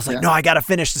 And I was like, no, I got to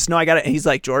finish this. No, I got to. And he's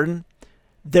like, Jordan,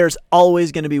 there's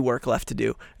always going to be work left to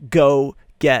do. Go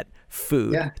get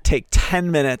food. Yeah. Take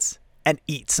 10 minutes and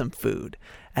eat some food.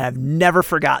 And I've never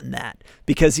forgotten that,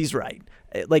 because he's right.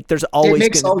 Like there's always, it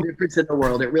makes all the difference in the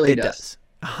world. It really does.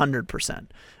 100%.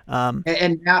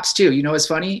 And naps too. You know, it's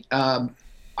funny.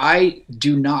 I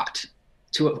do not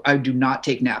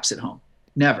take naps at home.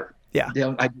 Never. Yeah.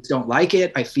 I just don't like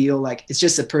it. I feel like it's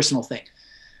just a personal thing.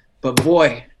 But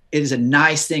boy, it is a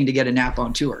nice thing to get a nap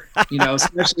on tour, you know,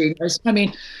 especially, I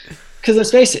mean, because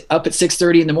let's face it, up at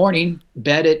 6:30 in the morning,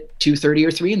 bed at 2:30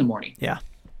 or 3 in the morning. Yeah.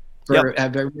 For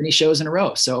very many shows in a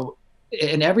row. So,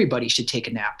 and everybody should take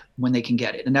a nap when they can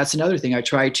get it. And that's another thing I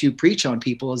try to preach on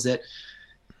people is that,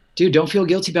 dude, don't feel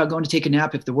guilty about going to take a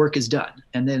nap if the work is done.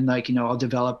 And then, like, you know, I'll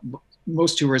develop.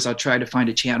 Most tours, I'll try to find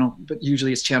a channel, but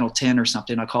usually it's channel 10 or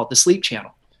something. I call it the sleep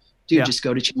channel. Dude, just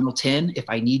go to channel 10. If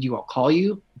I need you, I'll call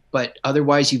you. But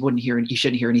otherwise, you shouldn't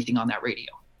hear anything on that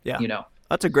radio. Yeah. You know,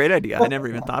 that's a great idea. I never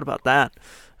even thought about that.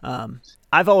 I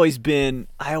always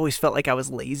felt like I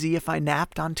was lazy if I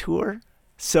napped on tour.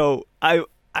 So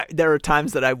there are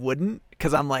times that I wouldn't,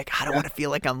 because I'm like, I don't want to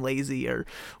feel like I'm lazy or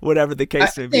whatever the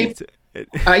case may be.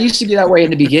 I used to be that way in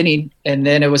the beginning, and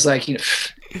then it was like, you know,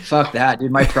 fuck that, dude.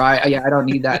 My pride. I don't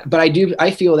need that. But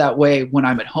I feel that way when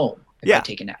I'm at home. If I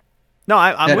take a nap. No,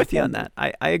 I'm with you on that.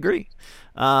 I agree.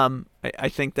 I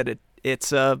think that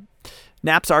it's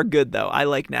naps are good though. I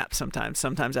like naps sometimes.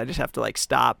 Sometimes I just have to like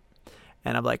stop,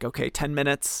 and I'm like, okay, 10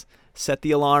 minutes, set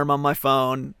the alarm on my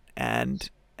phone, and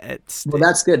Well,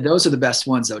 that's good. Those are the best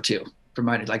ones though, too. For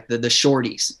mine, like the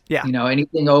shorties. Yeah. You know,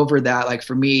 anything over that, like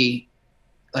for me,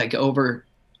 like over,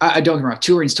 I don't get me wrong,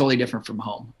 touring is totally different from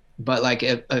home. But like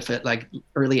if it like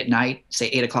early at night, say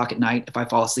 8 o'clock at night, if I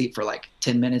fall asleep for like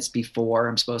 10 minutes before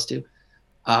I'm supposed to,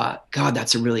 God,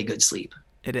 that's a really good sleep.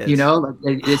 It is. You know,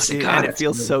 like it's dude, God, and it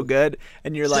feels so good.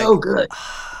 And you're like, so good.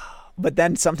 But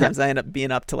then sometimes I end up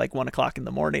being up to like 1 o'clock in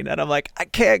the morning, and I'm like, I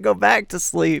can't go back to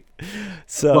sleep.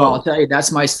 So well, I'll tell you,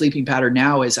 that's my sleeping pattern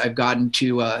now. Is I've gotten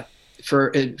to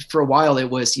for a while it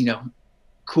was, you know,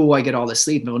 cool, I get all this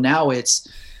sleep. Well, now it's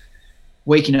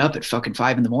waking up at fucking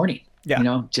 5 a.m. Yeah. You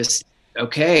know, just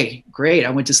okay, great. I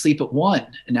went to sleep at 1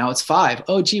 and now it's 5.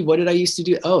 Oh, gee, what did I used to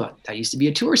do? Oh, that used to be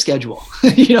a tour schedule.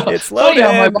 You know, it's loaded.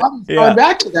 My body's going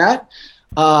back to that.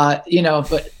 You know,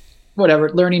 but whatever.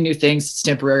 Learning new things, it's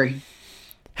temporary.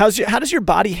 How does your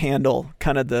body handle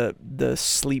kind of the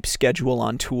sleep schedule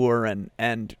on tour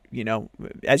and you know,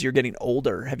 as you're getting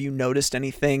older? Have you noticed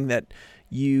anything that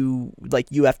you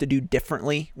have to do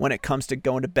differently when it comes to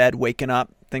going to bed, waking up,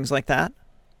 things like that?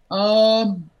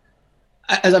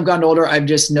 As I've gotten older, I've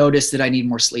just noticed that I need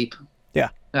more sleep. Yeah.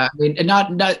 I mean, and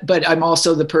not, but I'm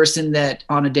also the person that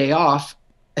on a day off,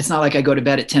 it's not like I go to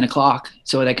bed at 10 o'clock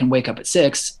so that I can wake up at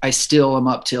 6. I still am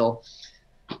up till,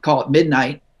 call it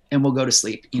midnight, and we'll go to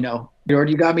sleep. You know,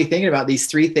 you got me thinking about these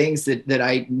 3 things that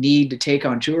I need to take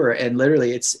on tour. And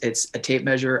literally it's a tape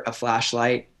measure, a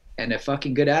flashlight, and a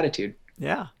fucking good attitude.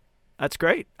 Yeah, that's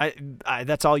great. I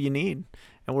that's all you need.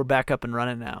 And we're back up and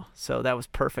running now. So that was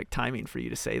perfect timing for you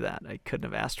to say that. I couldn't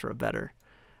have asked for a better,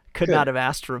 not have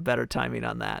asked for a better timing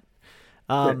on that.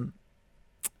 How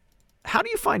do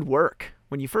you find work?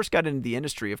 When you first got into the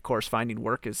industry, of course, finding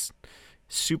work is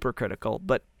super critical.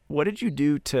 But what did you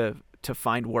do to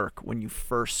find work when you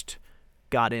first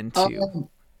got into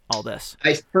all this?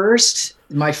 My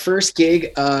first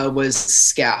gig was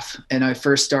SCAF, and I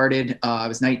first started, I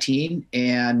was 19,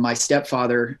 and my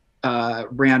stepfather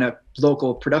ran a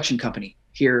local production company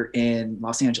here in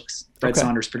Los Angeles, Fred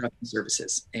Saunders Production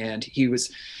Services. And he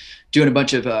was doing a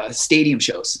bunch of stadium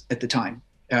shows at the time,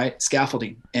 right?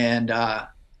 Scaffolding. And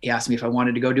he asked me if I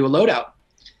wanted to go do a loadout.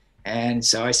 And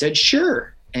so I said,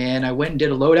 sure. And I went and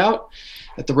did a loadout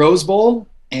at the Rose Bowl,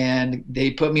 and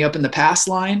they put me up in the pass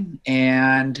line,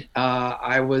 and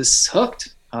I was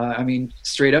hooked. I mean,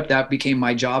 straight up, that became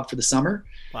my job for the summer.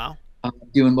 Wow.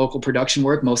 Doing local production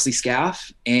work, mostly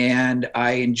SCAF. And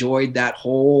I enjoyed that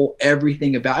whole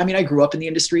everything about, I mean, I grew up in the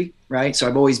industry, right? So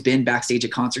I've always been backstage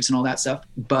at concerts and all that stuff,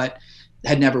 but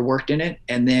had never worked in it.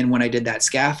 And then when I did that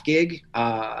SCAF gig,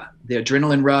 the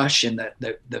adrenaline rush and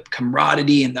the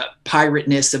camaraderie and the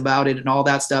pirateness about it and all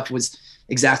that stuff was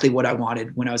exactly what I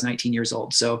wanted when I was 19 years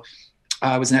old. So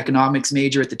I was an economics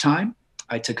major at the time.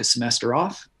 I took a semester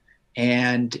off,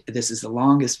 and this is the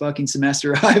longest fucking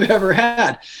semester I've ever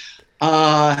had.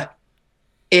 And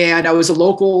I was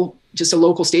just a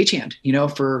local stagehand, you know,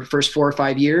 for first 4 or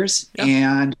 5 years. Yep.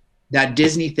 And that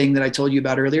Disney thing that I told you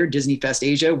about earlier, Disney Fest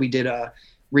Asia, we did a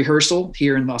rehearsal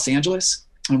here in Los Angeles,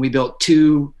 and we built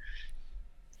 2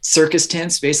 circus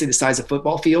tents, basically the size of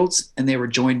football fields, and they were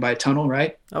joined by a tunnel,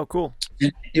 right? Oh, cool.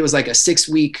 And it was like a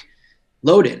 6-week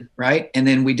load in, right? And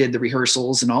then we did the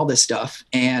rehearsals and all this stuff.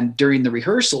 And during the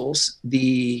rehearsals,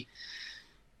 the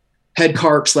head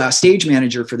carp / stage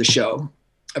manager for the show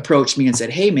approached me and said,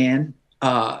 hey man,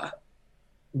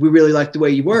 we really like the way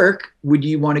you work. Would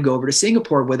you want to go over to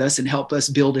Singapore with us and help us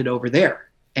build it over there?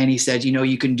 And he said, you know,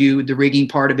 you can do the rigging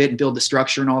part of it and build the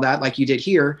structure and all that like you did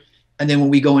here. And then when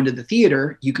we go into the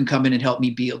theater, you can come in and help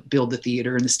me build the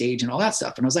theater and the stage and all that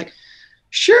stuff. And I was like,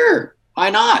 sure,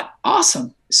 why not?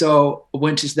 Awesome. So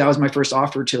that was my first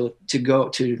offer to go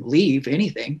to leave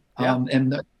anything. Yeah.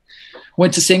 And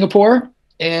went to Singapore.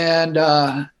 And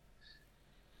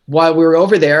while we were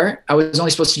over there, I was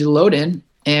only supposed to do the load in,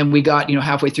 and we got, you know,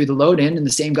 halfway through the load in, and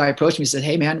the same guy approached me and said,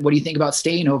 hey man, what do you think about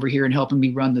staying over here and helping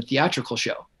me run the theatrical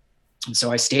show? And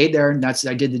so I stayed there, and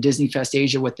I did the Disney Fest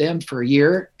Asia with them for a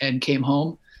year and came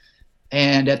home.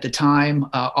 And at the time,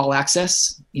 All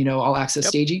Access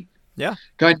staging. Yeah.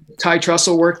 Got Ty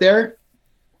Trussell worked there.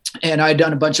 And I'd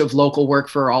done a bunch of local work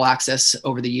for All Access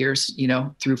over the years, you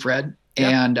know, through Fred.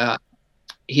 Yep. And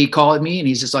he called me and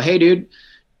he's just like, hey dude,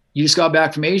 you just got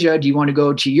back from Asia. Do you want to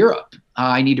go to Europe?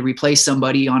 I need to replace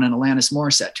somebody on an Alanis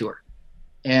Morissette tour.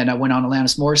 And I went on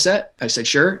Alanis Morissette. I said,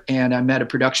 sure. And I met a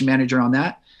production manager on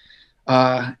that.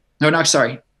 Not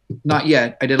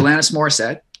yet. I did Alanis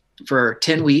Morissette for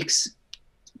 10 weeks,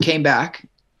 came back,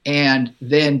 and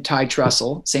then Ty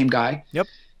Trussell, same guy, yep,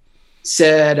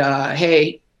 said,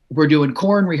 hey, we're doing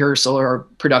Korn rehearsal or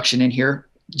production in here,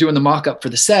 doing the mock-up for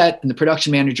the set, and the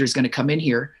production manager is going to come in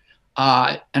here.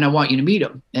 and I want you to meet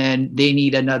them. And they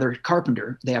need another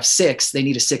carpenter. They have 6. They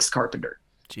need a 6th carpenter.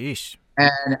 Jeez.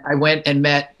 And I went and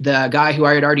met the guy who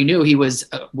I had already knew. He was,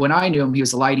 when I knew him, he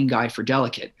was a lighting guy for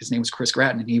Delicate. His name was Chris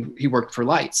Gratton, and he worked for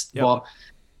Lights. Yep. Well,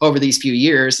 over these few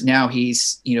years, now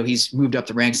he's moved up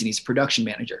the ranks and he's a production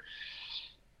manager.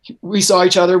 We saw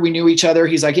each other. We knew each other.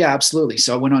 He's like, yeah, absolutely.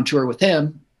 So I went on tour with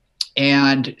him.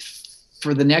 And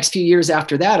for the next few years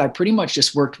after that, I pretty much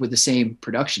just worked with the same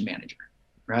production manager.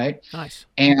 Right. Nice.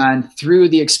 And through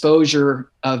the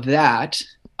exposure of that,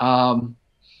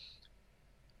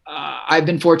 I've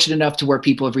been fortunate enough to where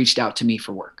people have reached out to me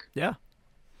for work. Yeah.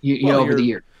 Over the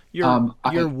year.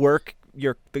 Your work,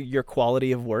 your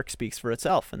quality of work speaks for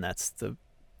itself, and that's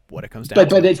what it comes down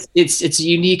to. But it's a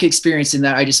unique experience in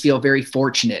that I just feel very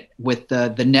fortunate with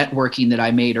the networking that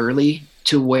I made early,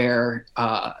 to where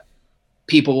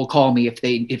people will call me if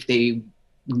they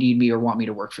need me or want me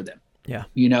to work for them. Yeah.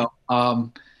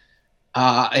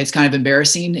 It's kind of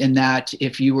embarrassing in that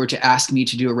if you were to ask me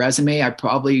to do a resume, I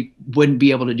probably wouldn't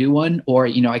be able to do one, or,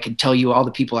 I could tell you all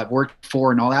the people I've worked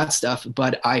for and all that stuff,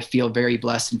 but I feel very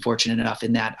blessed and fortunate enough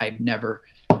in that I've never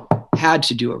had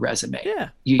to do a resume. Yeah.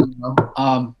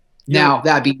 Now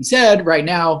that being said, right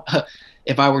now,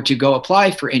 if I were to go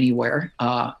apply for anywhere,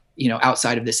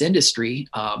 outside of this industry,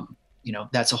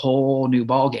 that's a whole new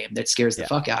ball game that scares the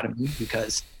fuck out of me,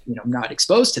 because, I'm not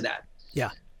exposed to that.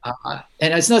 Yeah.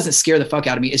 And it doesn't scare the fuck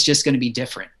out of me. It's just going to be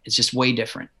different. It's just way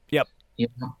different. Yep.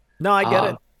 No, I get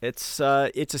it. It's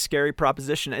a scary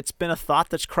proposition. It's been a thought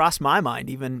that's crossed my mind,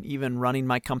 even running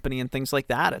my company and things like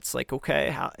that. It's like,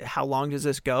 okay, how long does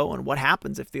this go, and what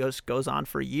happens if this goes on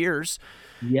for years?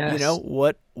 Yes.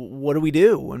 What do we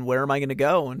do, and where am I going to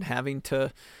go? And having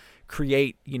to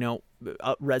create,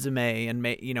 a resume and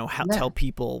tell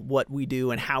people what we do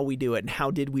and how we do it and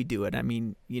how did we do it. I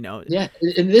mean, Yeah.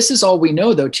 And this is all we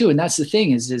know though, too. And that's the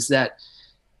thing is that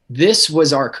this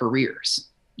was our careers.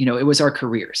 It was our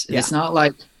careers. Yeah. It's not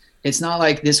like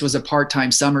this was a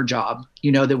part-time summer job,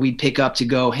 that we'd pick up to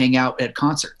go hang out at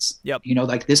concerts. Yep.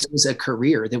 Like this was a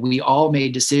career that we all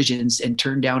made decisions and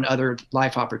turned down other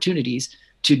life opportunities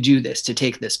to do this, to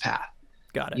take this path.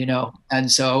 Got it.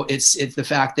 And so it's the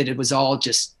fact that it was all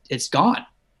just, it's gone.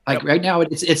 Like right now,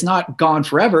 it's not gone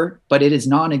forever, but it is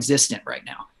non-existent right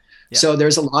now. Yeah. So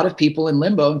there's a lot of people in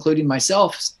limbo, including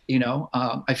myself.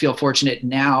 I feel fortunate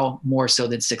now more so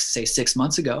than 6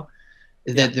 months ago,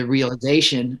 that the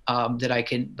realization that I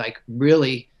can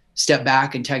really step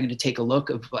back and take a look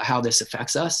of how this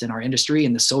affects us in our industry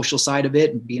and the social side of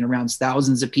it, and being around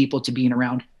thousands of people to being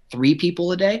around 3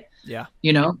 people a day. Yeah.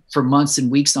 For months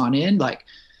and weeks on end,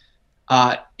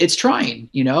 it's trying,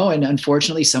 and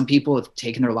unfortunately some people have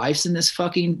taken their lives in this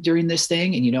during this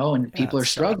thing, and, and people are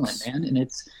struggling, man. And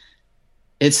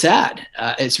it's sad.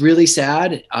 It's really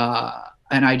sad.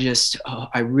 And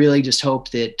I really just hope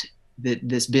that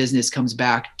this business comes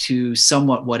back to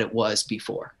somewhat what it was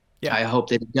before. Yeah. I hope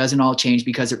that it doesn't all change,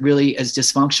 because it really, as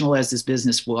dysfunctional as this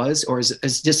business was, or as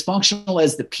dysfunctional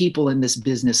as the people in this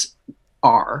business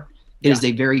are, it is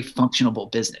a very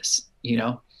functionable business,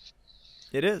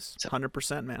 It is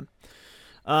 100%, man.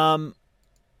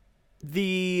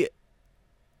 The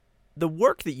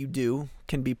work that you do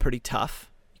can be pretty tough.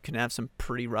 You can have some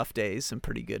pretty rough days, some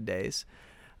pretty good days.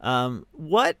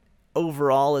 What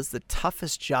overall is the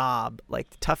toughest job, the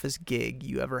toughest gig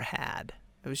you ever had?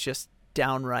 It was just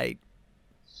downright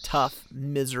tough,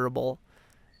 miserable,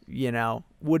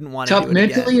 wouldn't want to do it again. Tough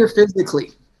mentally or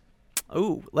physically?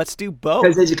 Oh, let's do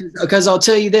both. Because I'll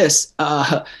tell you this,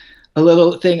 a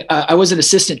little thing. I was an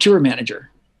assistant tour manager,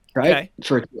 right? Okay.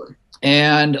 For a tour.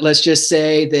 And let's just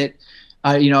say that,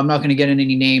 I'm not going to get into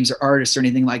any names or artists or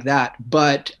anything like that,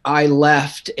 but I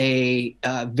left a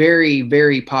very,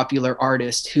 very popular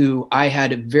artist who I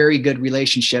had very good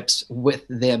relationships with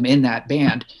them in that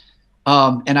band.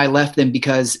 And I left them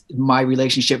because my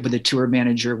relationship with the tour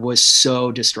manager was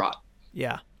so distraught.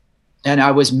 Yeah. And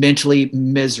I was mentally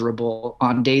miserable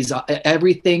on days.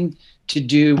 Everything to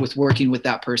do with working with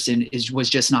that person was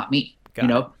just not me.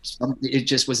 It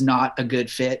just was not a good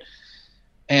fit.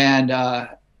 And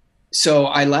so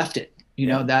I left it.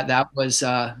 That was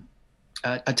a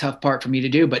tough part for me to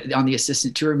do. But on the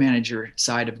assistant tour manager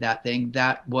side of that thing,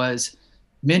 that was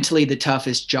mentally the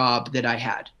toughest job that I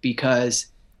had, because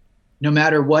no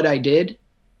matter what I did,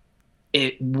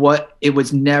 it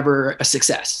was never a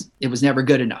success. It was never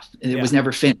good enough. It was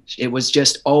never finished. It was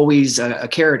just always a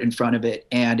carrot in front of it.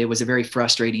 And it was a very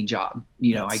frustrating job,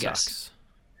 I guess.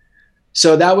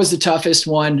 So that was the toughest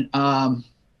one. I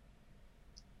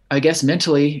guess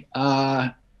mentally,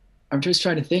 I'm just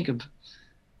trying to think of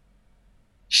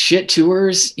shit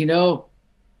tours,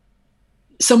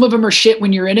 some of them are shit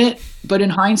when you're in it, but in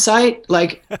hindsight,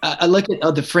 like I look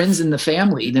at the friends and the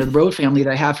family, the road family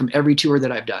that I have from every tour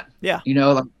that I've done. Yeah. You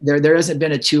know, like there hasn't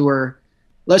been a tour.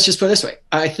 Let's just put it this way.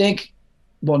 I think,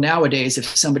 well, nowadays, if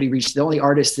somebody reached, the only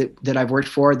artist that I've worked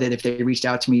for that if they reached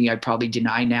out to me, I'd probably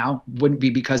deny wouldn't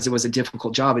be because it was a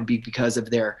difficult job. It'd be because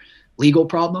of their legal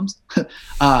problems.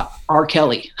 R.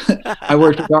 Kelly. I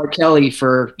worked with R. Kelly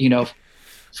for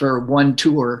one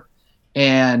tour,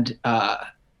 and,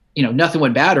 nothing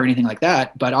went bad or anything like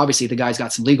that, but obviously the guy's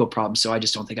got some legal problems. So I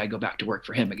just don't think I'd go back to work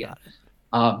for him again.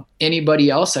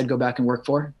 Anybody else I'd go back and work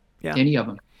for, any of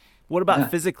them. What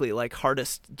about physically, like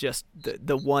hardest, just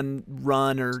the one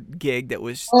run or gig that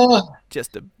was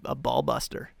just a ball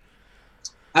buster?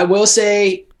 I will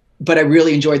say, but I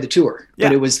really enjoyed the tour,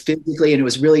 but it was physically, and it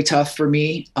was really tough for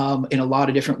me in a lot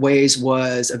of different ways,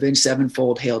 was Avenged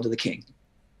Sevenfold, Hail to the King.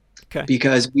 Okay.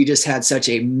 Because we just had such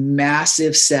a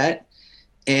massive set,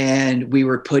 and we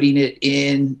were putting it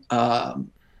in,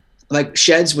 like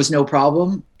sheds was no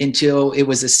problem until it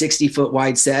was a 60-foot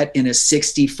wide set in a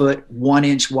 60-foot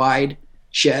 1-inch wide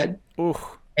shed. Ooh.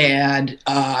 And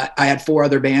I had 4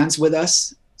 other bands with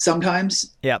us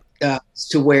sometimes. Yeah.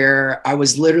 To where I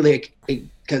was literally,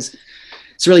 because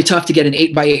it's really tough to get an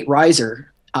 8x8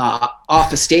 riser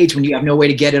off a stage when you have no way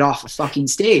to get it off a fucking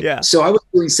stage. Yeah. So I was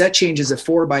doing set changes of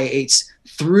 4x8s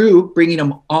through bringing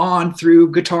them on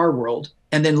through Guitar World,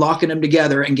 and then locking them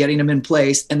together and getting them in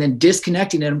place, and then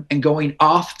disconnecting them and going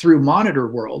off through Monitor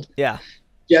World. Yeah.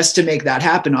 Just to make that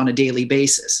happen on a daily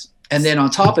basis. And then on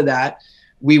top of that,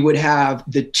 we would have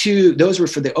those were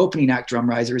for the opening act drum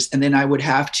risers. And then I would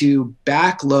have to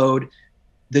backload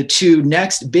the 2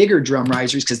 next bigger drum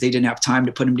risers because they didn't have time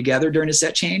to put them together during a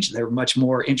set change. They were much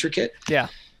more intricate. Yeah.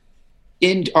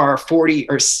 In our 40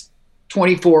 or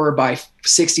 24 by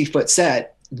 60 foot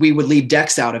set, we would leave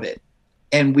decks out of it.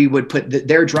 And we would put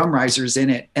their drum risers in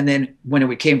it. And then when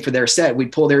it came for their set,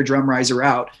 we'd pull their drum riser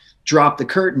out, drop the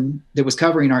curtain that was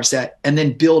covering our set, and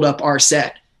then build up our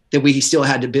set that we still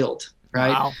had to build,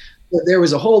 right? Wow. So there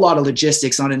was a whole lot of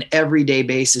logistics on an everyday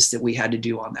basis that we had to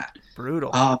do on that.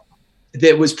 Brutal.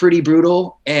 That was pretty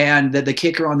brutal. And the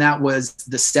kicker on that was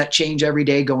the set change every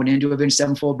day going into Avenged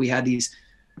Sevenfold. We had these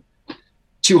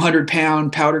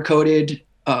 200-pound powder-coated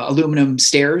aluminum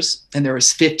stairs, and there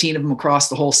was 15 of them across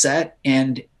the whole set,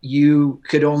 and you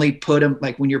could only put them,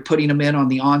 like when you're putting them in on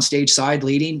the onstage side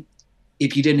leading,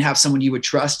 if you didn't have someone you would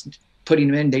trust putting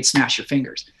them in, they'd smash your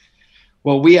fingers.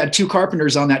 Well, we had 2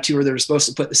 carpenters on that tour that were supposed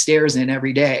to put the stairs in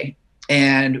every day,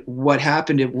 and what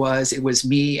happened, it was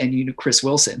me and Chris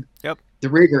Wilson, the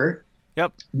rigger,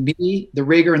 me, the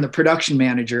rigger, and the production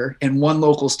manager, and 1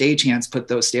 local stagehands put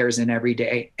those stairs in every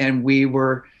day, and we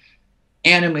were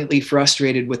animately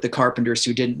frustrated with the carpenters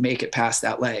who didn't make it past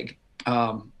that leg.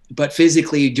 But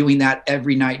physically doing that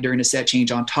every night during a set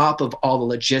change, on top of all the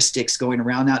logistics going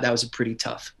around that was a pretty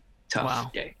tough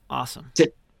day. Awesome.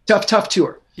 Tough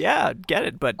tour. Yeah, get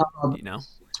it. But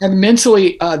and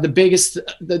mentally,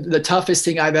 the toughest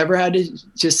thing I've ever had to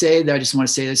just say, that I just want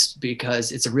to say this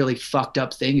because it's a really fucked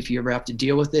up thing if you ever have to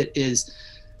deal with it, is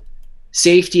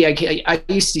safety. I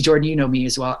used to, Jordan, you know me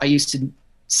as well.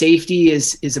 Safety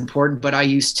is important, but I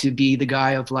used to be the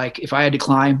guy of, like, if I had to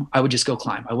climb, I would just go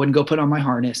climb. I wouldn't go put on my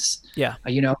harness. Yeah.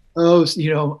 I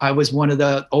was one of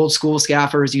the old school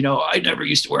scaffers, I never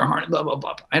used to wear a harness, blah, blah,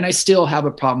 blah. And I still have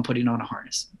a problem putting on a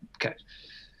harness. Okay.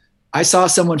 I saw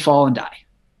someone fall and die.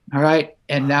 All right.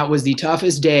 And that was the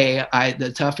toughest day,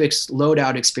 the toughest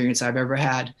loadout experience I've ever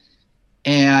had.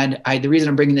 And the reason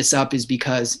I'm bringing this up is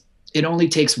because it only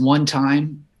takes one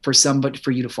time for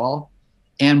you to fall.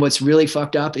 And what's really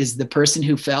fucked up is the person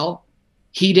who fell,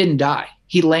 he didn't die.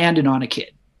 He landed on a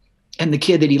kid. And the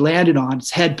kid that he landed on, his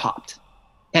head popped.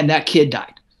 And that kid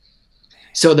died.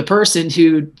 So the person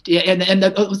who, and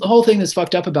the whole thing that's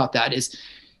fucked up about that is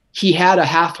he had a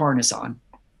half harness on,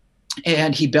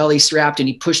 and he belly strapped, and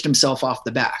he pushed himself off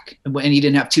the back, and he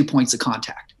didn't have 2 points of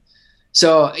contact.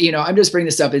 So, I'm just bringing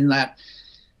this up in that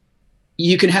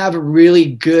you can have really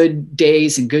good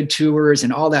days and good tours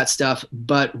and all that stuff,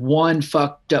 but one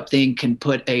fucked up thing can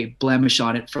put a blemish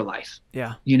on it for life.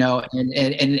 Yeah. And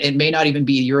it may not even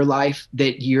be your life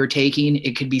that you're taking.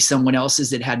 It could be someone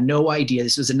else's that had no idea.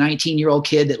 This was a 19-year-old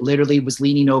kid that literally was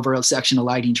leaning over a section of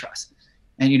lighting truss.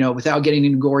 And, without getting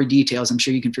into gory details, I'm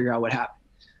sure you can figure out what happened.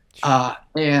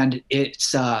 And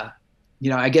it's, I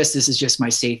guess this is just my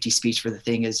safety speech for the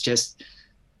thing, is just,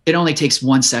 it only takes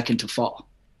 1 second to fall.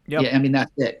 Yep. Yeah,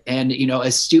 that's it. And,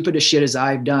 as stupid as shit as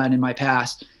I've done in my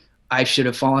past, I should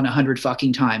have fallen 100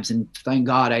 fucking times. And thank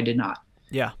God I did not.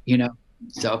 Yeah.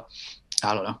 So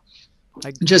I don't know.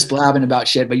 just blabbing about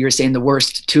shit, but you're saying the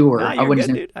worst tour. No, I wouldn't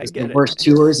say the worst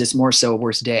tours. It's more so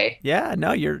worst day. Yeah,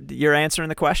 no, you're answering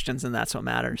the questions, and that's what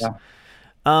matters.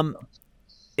 Yeah.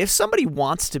 If somebody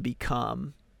wants to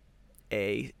become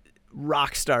a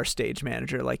rock star stage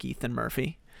manager like Ethan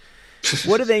Murphy,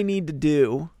 what do they need to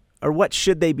do, or what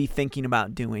should they be thinking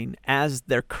about doing as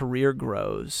their career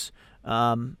grows,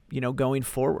 going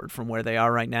forward from where they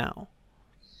are right now?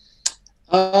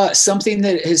 Something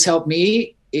that has helped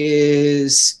me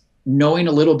is knowing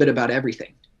a little bit about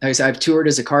everything. I've toured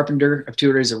as a carpenter, I've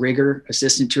toured as a rigger,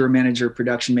 assistant tour manager,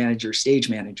 production manager, stage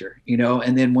manager,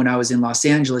 and then when I was in Los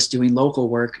Angeles doing local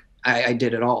work, I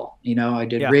did it all. I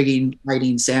did rigging,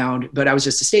 lighting, sound, but I was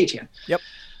just a stagehand. Yep.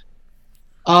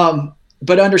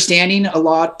 But understanding a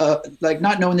lot, like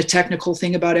not knowing the technical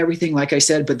thing about everything, like I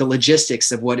said, but the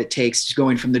logistics of what it takes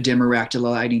going from the dimmer rack to the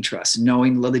lighting truss,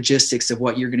 knowing the logistics of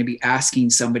what you're going to be asking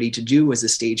somebody to do as a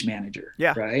stage manager.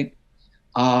 Yeah. Right.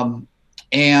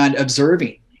 And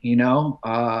observing,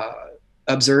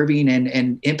 observing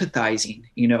and empathizing,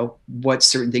 what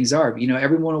certain things are.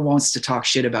 Everyone wants to talk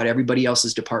shit about everybody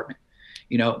else's department.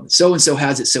 So-and-so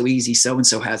has it so easy.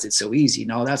 So-and-so has it so easy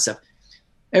and all that stuff.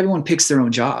 Everyone picks their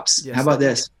own jobs. Yes, how about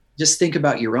this? Just think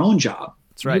about your own job.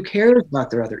 That's right. Who cares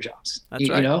about their other jobs? That's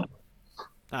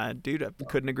right. Dude, I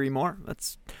couldn't agree more.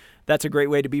 That's a great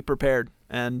way to be prepared.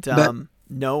 And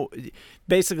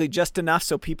basically just enough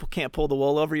so people can't pull the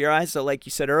wool over your eyes. So like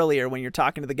you said earlier, when you're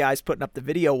talking to the guys putting up the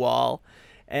video wall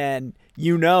and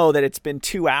that it's been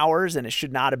 2 hours and it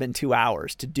should not have been 2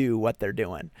 hours to do what they're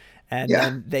doing. And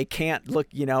then they can't look,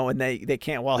 and they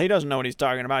can't, well, he doesn't know what he's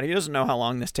talking about. He doesn't know how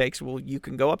long this takes. Well, you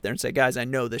can go up there and say, guys, I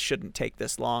know this shouldn't take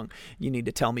this long. You need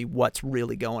to tell me what's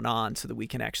really going on so that we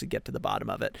can actually get to the bottom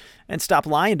of it and stop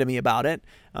lying to me about it.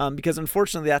 Because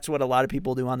unfortunately, that's what a lot of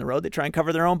people do on the road. They try and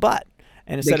cover their own butt.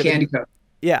 And instead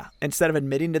of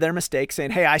admitting to their mistake,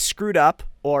 saying, hey, I screwed up,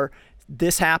 or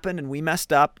this happened and we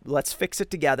messed up, let's fix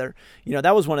it together.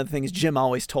 That was one of the things Jim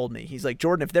always told me. He's like,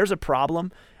 Jordan, if there's a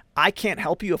problem, I can't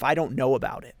help you if I don't know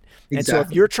about it. Exactly. And so if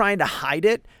you're trying to hide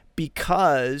it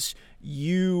because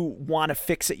you want to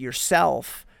fix it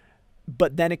yourself,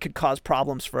 but then it could cause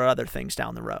problems for other things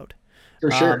down the road.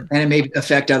 For sure. And it may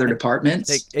affect other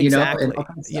departments. Exactly.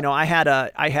 I had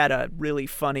a really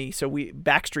funny,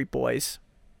 Backstreet Boys,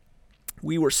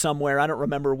 we were somewhere, I don't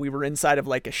remember, we were inside of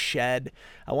like a shed.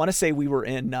 I want to say we were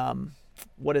in,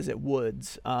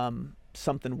 Woods.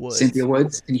 Something Woods. Cynthia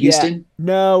Woods in Houston? Yeah.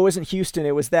 No, it wasn't Houston.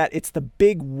 It was it's the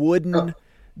big wooden,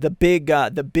 the big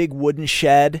wooden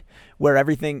shed where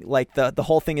everything, like the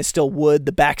whole thing is still wood.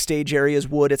 The backstage area is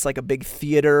wood. It's like a big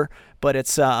theater, but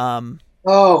it's Wolf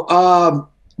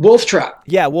Trap.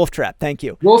 Yeah, Wolf Trap. Thank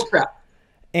you. Wolf Trap.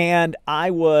 And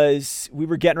we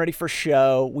were getting ready for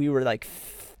show. We were like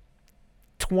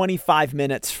 25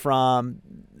 minutes from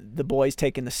the boys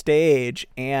taking the stage,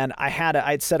 and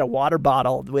I'd set a water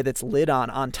bottle with its lid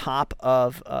on top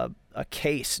of a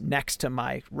case next to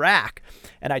my rack,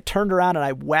 and I turned around and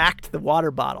I whacked the water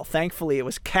bottle. Thankfully it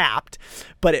was capped,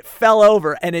 but it fell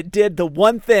over, and it did the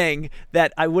one thing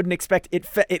that I wouldn't expect. It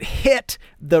hit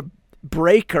the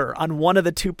breaker on one of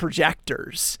the two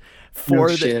projectors for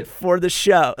the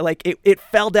show. Like it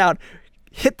fell down,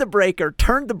 hit the breaker,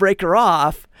 turned the breaker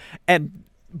off, and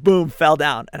boom, fell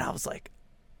down. And I was like,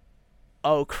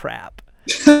 oh crap.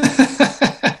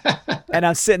 And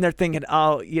I'm sitting there thinking,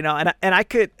 and I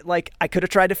could have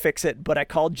tried to fix it, but I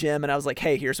called Jim and I was like,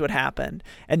 hey, here's what happened.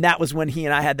 And that was when he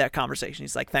and I had that conversation.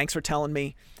 He's like, thanks for telling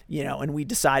me, and we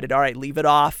decided, all right, leave it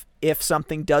off. If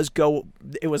something does go,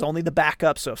 it was only the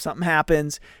backup. So if something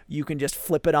happens, you can just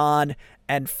flip it on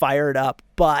and fire it up.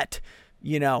 But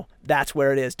that's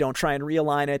where it is. Don't try and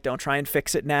realign it. Don't try and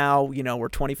fix it now. We're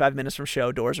 25 minutes from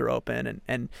show, doors are open.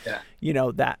 And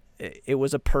that it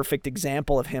was a perfect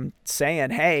example of him saying,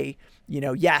 hey,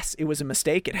 yes, it was a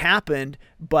mistake. It happened,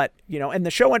 but, and the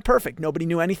show went perfect. Nobody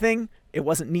knew anything. It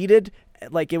wasn't needed.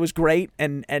 Like, it was great.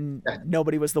 And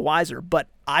nobody was the wiser, but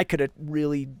I could have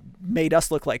really made us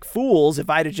look like fools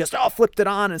if I'd have just flipped it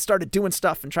on and started doing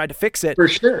stuff and tried to fix it. For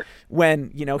sure.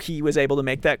 When, he was able to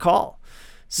make that call.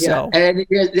 So. Yeah, and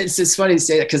it's funny to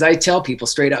say that because I tell people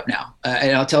straight up now,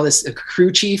 and I'll tell this, a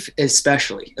crew chief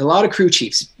especially, a lot of crew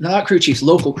chiefs,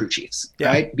 local crew chiefs,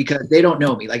 right? Because they don't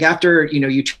know me. Like after,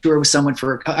 you tour with someone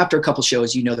after a couple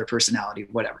shows, their personality,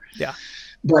 whatever. Yeah.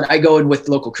 But I go in with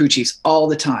local crew chiefs all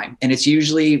the time. And it's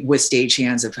usually with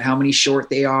stagehands of how many short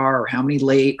they are or how many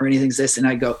late or anything's this. And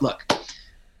I go, look,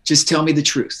 just tell me the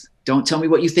truth. Don't tell me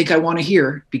what you think I want to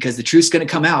hear, because the truth's going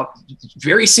to come out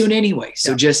very soon anyway.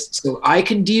 So so I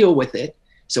can deal with it,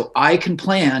 So I can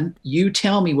plan, you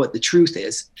tell me what the truth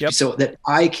is, so that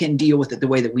I can deal with it the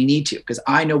way that we need to, because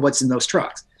I know what's in those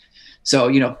trucks. So,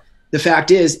 the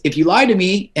fact is, if you lie to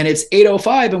me and it's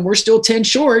 8:05 and we're still 10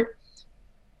 short,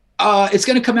 it's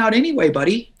going to come out anyway,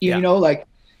 buddy.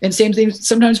 And same thing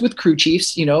sometimes with crew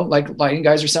chiefs, like lighting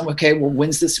guys or something. Okay, well,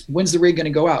 when's the rig going to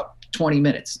go out? 20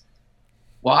 minutes.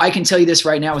 Well, I can tell you this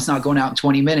right now, it's not going out in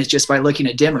 20 minutes just by looking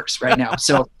at dimmers right now.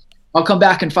 So I'll come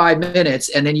back in 5 minutes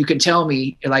and then you can tell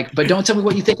me, but don't tell me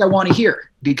what you think I want to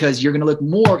hear, because you're going to look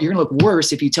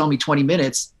worse if you tell me 20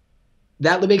 minutes.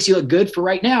 That makes you look good for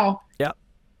right now. Yeah.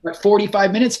 But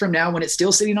 45 minutes from now, when it's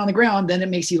still sitting on the ground, then it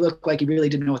makes you look like you really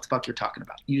didn't know what the fuck you're talking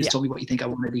about. You just told me what you think I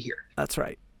wanted to hear. That's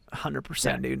right.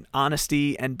 100%, dude.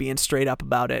 Honesty and being straight up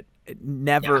about it,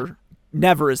 never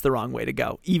is the wrong way to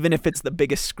go. Even if it's the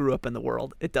biggest screw up in the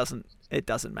world, it doesn't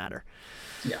matter.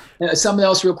 Yeah. Something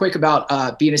else real quick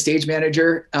about being a stage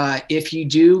manager. If you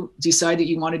do decide that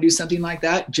you want to do something like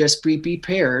that, just be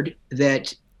prepared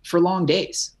that for long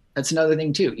days. That's another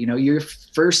thing too. You're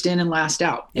first in and last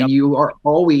out, and you are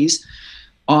always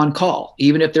on call,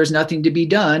 even if there's nothing to be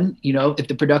done. If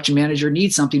the production manager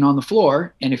needs something on the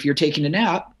floor, and if you're taking a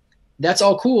nap, that's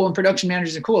all cool. And production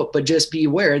managers are cool, but just be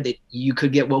aware that you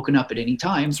could get woken up at any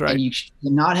time. That's right. And you should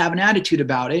not have an attitude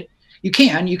about it. You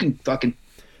can fucking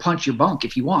punch your bunk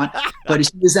if you want, but as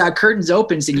soon as that curtains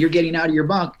opens and you're getting out of your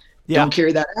bunk, don't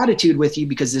carry that attitude with you,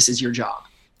 because this is your job.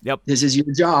 Yep. This is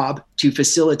your job to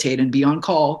facilitate and be on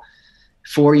call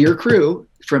for your crew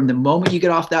from the moment you get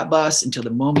off that bus until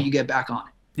the moment you get back on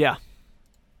it. Yeah.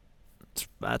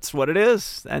 That's what it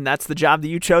is. And that's the job that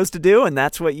you chose to do. And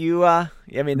that's what you, that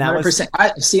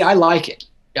 100%. I like it.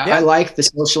 Yeah. I like the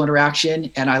social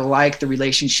interaction, and I like the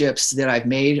relationships that I've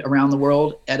made around the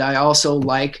world. And I also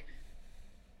like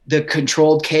the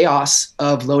controlled chaos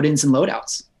of load-ins and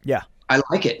load-outs. Yeah. I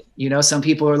like it. Some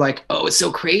people are like, oh, it's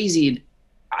so crazy.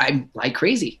 I'm like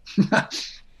crazy.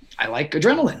 I like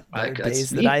adrenaline.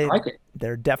 I like it.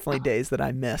 There are definitely days that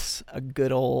I miss a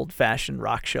good old fashioned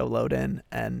rock show load in,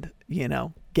 and,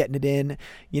 getting it in.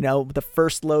 The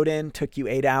first load in took you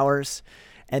 8 hours,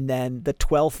 and then the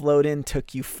 12th load in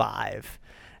took you 5.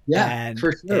 Yeah, and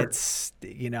for sure. It's,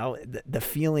 the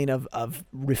feeling of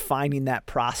refining that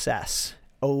process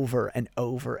over and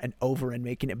over and over and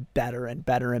making it better and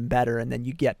better and better. And then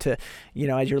you get to,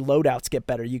 as your loadouts get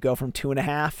better, you go from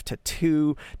 2.5 to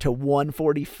 2 to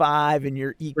 145, and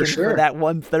you're eking for that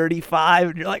 135,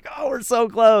 and you're like, oh, we're so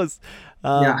close.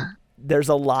 There's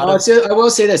a lot I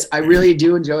will say this. I really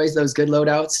do enjoy those good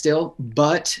loadouts still,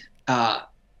 but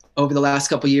over the last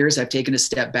couple of years, I've taken a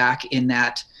step back in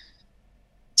that,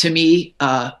 to me,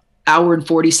 hour and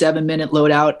 47-minute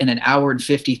loadout and an hour and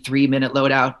 53-minute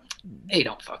loadout, they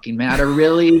don't fucking matter,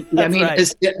 really.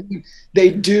 They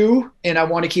do, and I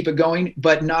want to keep it going,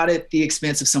 but not at the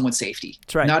expense of someone's safety.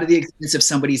 That's right. Not at the expense of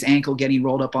somebody's ankle getting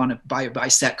rolled up on by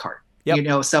set cart.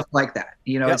 Stuff like that.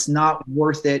 It's not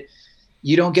worth it.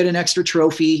 You don't get an extra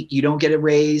trophy. You don't get a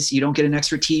raise. You don't get an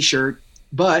extra T-shirt.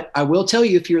 But I will tell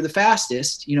you, if you're the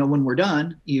fastest, when we're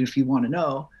done, if you want to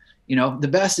know, the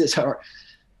best is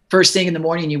first thing in the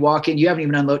morning. You walk in. You haven't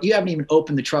even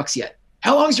opened the trucks yet.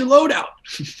 How long's your loadout?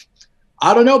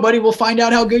 I don't know, buddy. We'll find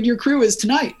out how good your crew is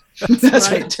tonight.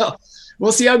 That's right. What I tell.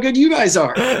 We'll see how good you guys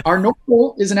are. Our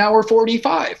normal is an hour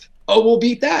 45. Oh, we'll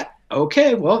beat that.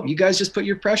 Okay. Well, you guys just put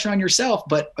your pressure on yourself,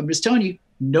 but I'm just telling you,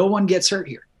 no one gets hurt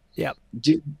here. Yep.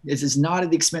 This is not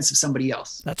at the expense of somebody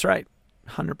else. That's right.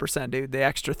 100%, dude. The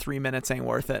extra 3 minutes ain't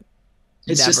worth it.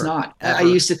 It's just not. I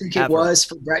used to think it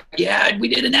was. We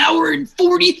did an hour and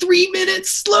 43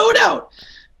 minutes loadout.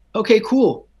 Okay,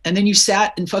 cool. And then you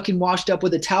sat and fucking washed up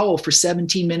with a towel for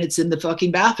 17 minutes in the fucking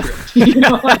bathroom.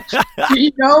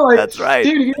 That's right.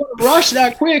 Dude, you don't rush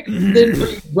that quick. Then are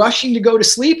you rushing to go to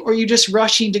sleep, or are you just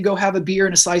rushing to go have a beer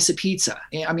and a slice of pizza?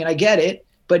 I mean, I get it,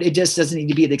 but it just doesn't need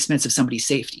to be at the expense of somebody's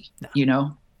safety.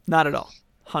 No, not at all.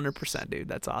 100%, dude.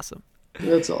 That's awesome.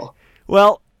 That's all.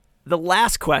 Well, the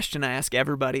last question I ask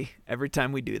everybody every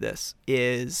time we do this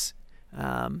is,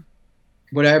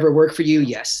 would I ever work for you?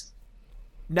 Yes.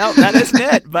 No, that isn't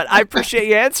it. But I appreciate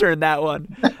you answering that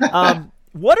one.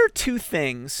 What are 2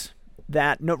 things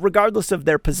that, regardless of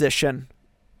their position,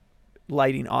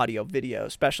 lighting, audio, video,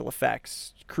 special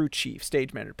effects, crew chief,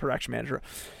 stage manager, production manager,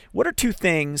 what are 2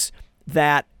 things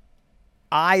that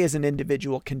I as an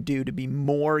individual can do to be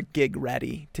more gig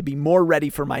ready, to be more ready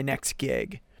for my next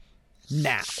gig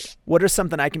now? What are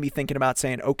something I can be thinking about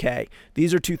saying, okay,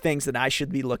 these are 2 things that I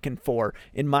should be looking for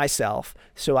in myself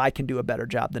so I can do a better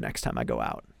job the next time I go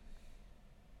out?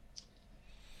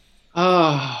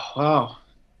 Oh, wow.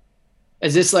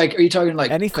 Is this are you talking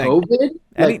like anything? COVID?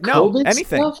 COVID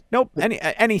anything. Stuff? Nope.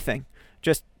 Anything.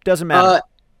 Just doesn't matter.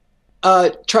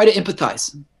 Try to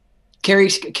empathize.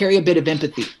 Carry a bit of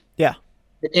empathy. Yeah.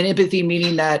 And empathy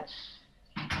meaning that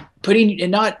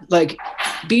not like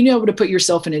being able to put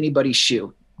yourself in anybody's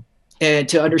shoe and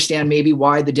to understand maybe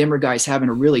why the dimmer guy's having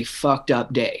a really fucked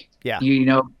up day. Yeah.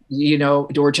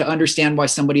 Or to understand why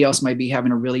somebody else might be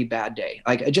having a really bad day.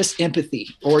 Like just empathy,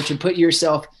 or to put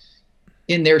yourself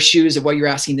in their shoes of what you're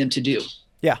asking them to do.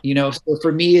 Yeah. So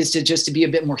for me is to be a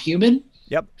bit more human.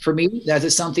 Yep. For me, that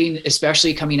is something,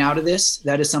 especially coming out of this,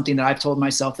 that is something that I've told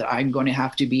myself that I'm going to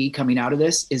have to be coming out of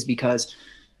this, is because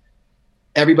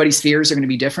everybody's fears are going to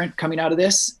be different coming out of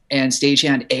this. And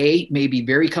stagehand A may be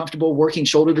very comfortable working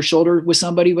shoulder to shoulder with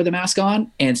somebody with a mask on,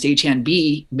 and stagehand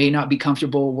B may not be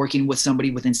comfortable working with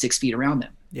somebody within 6 feet around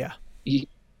them. Yeah.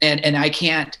 And I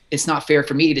can't, it's not fair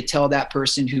for me to tell that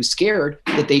person who's scared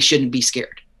that they shouldn't be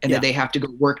scared and that they have to go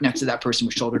work next to that person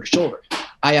with shoulder to shoulder.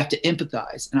 I have to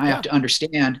empathize, and I have to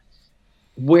understand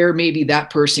where maybe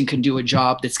that person can do a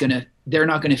job they're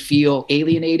not going to feel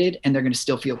alienated, and they're going to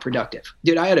still feel productive.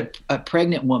 Dude, I had a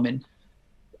pregnant woman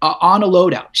on a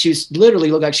loadout. She was literally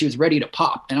looked like she was ready to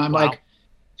pop. And I'm like,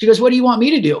 she goes, "What do you want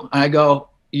me to do?" And I go,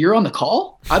 "You're on the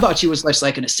call?" I thought she was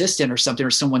like an assistant or something,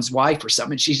 or someone's wife or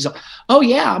something. And she's like, "Oh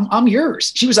yeah, I'm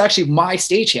yours." She was actually my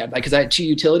stagehand, like, cause I had 2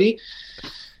 utility.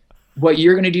 What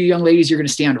you're going to do, young ladies, you're going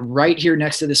to stand right here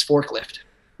next to this forklift.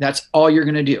 That's all you're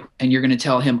going to do. And you're going to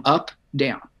tell him up,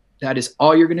 down. That is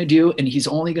all you're going to do. And he's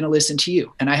only going to listen to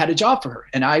you. And I had a job for her.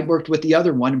 And I worked with the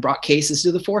other one and brought cases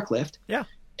to the forklift. Yeah.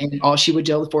 And all she would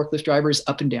tell the forklift driver is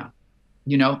up and down,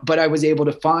 but I was able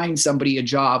to find somebody a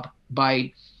job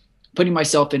by putting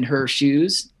myself in her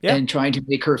shoes and trying to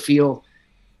make her feel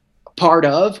part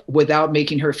of, without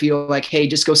making her feel like, hey,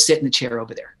 just go sit in the chair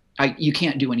over there. You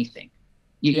can't do anything.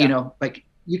 Like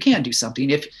you can do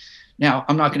something. Now,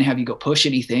 I'm not going to have you go push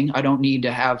anything. I don't need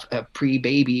to have a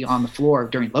pre-baby on the floor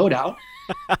during loadout,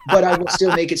 but I will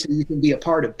still make it so you can be a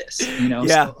part of this,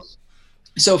 Yeah.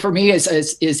 So for me,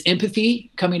 is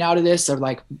empathy coming out of this, or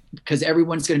like, because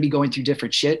everyone's going to be going through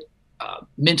different shit,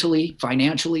 mentally,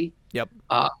 financially,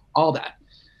 all that.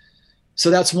 So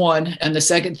that's one. And the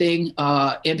second thing,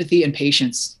 empathy and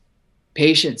patience.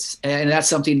 And that's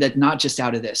something that not just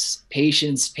out of this,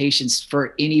 patience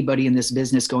for anybody in this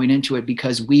business going into it,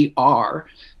 because the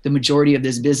majority of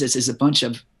this business is a bunch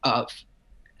of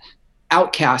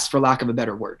outcasts, for lack of a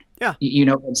better word. Yeah. You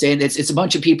know what I'm saying? It's a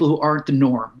bunch of people who aren't the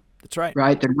norm. That's right.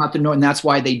 Right. They're not the norm. And that's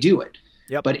why they do it.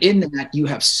 Yep. But in that, you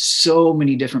have so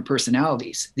many different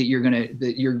personalities that you're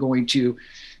going to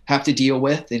have to deal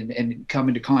with and come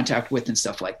into contact with and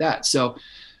stuff like that. So,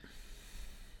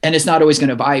 and it's not always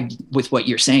going to vibe with what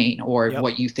you're saying or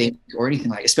what you think or anything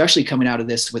like, especially coming out of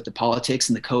this with the politics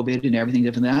and the COVID and everything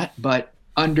different than that, but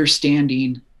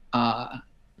understanding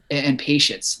and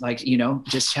patience, like,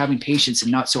 just having patience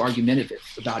and not so argumentative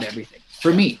about everything.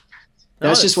 For me,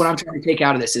 that's just what I'm trying to take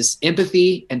out of this, is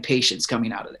empathy and patience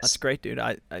coming out of this. That's great, dude.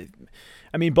 I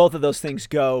mean, both of those things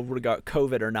go, regard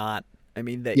COVID or not. I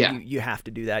mean, that you have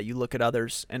to do that. You look at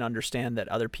others and understand that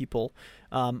other people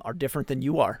are different than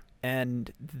you are.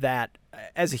 And that,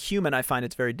 as a human, I find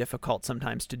it's very difficult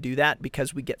sometimes to do that,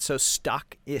 because we get so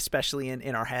stuck, especially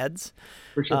in our heads.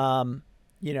 For sure.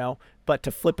 But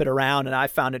to flip it around, and I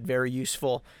found it very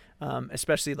useful,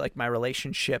 especially like my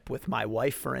relationship with my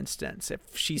wife, for instance. If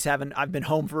I've been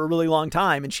home for a really long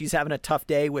time and she's having a tough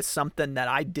day with something that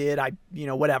I did,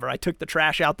 whatever, I took the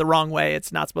trash out the wrong way.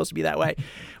 It's not supposed to be that way.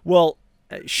 Well,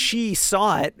 she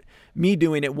saw it, me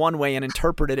doing it one way, and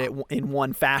interpreted it in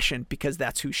one fashion, because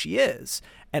that's who she is.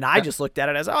 And I just looked at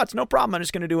it as, it's no problem. I'm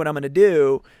just going to do what I'm going to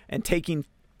do. And taking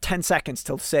 10 seconds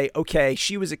to say, okay,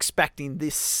 she was expecting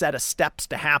this set of steps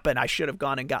to happen. I should have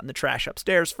gone and gotten the trash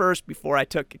upstairs first before I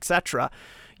took, etc.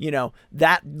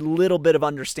 That little bit of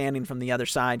understanding from the other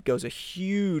side goes a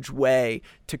huge way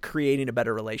to creating a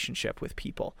better relationship with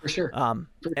people. For sure.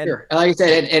 Sure. Like I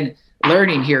said, and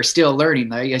learning here, still learning.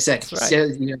 Like I said,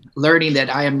 learning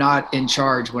that I am not in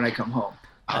charge when I come home.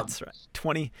 That's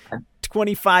right.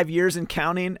 25 years and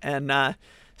counting, and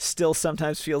still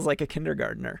sometimes feels like a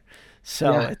kindergartner.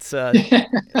 So it's,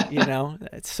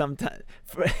 it's sometimes,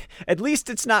 at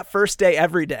least it's not first day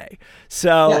every day.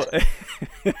 So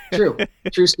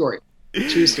True story.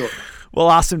 Well,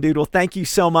 awesome, dude. Well, thank you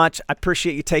so much. I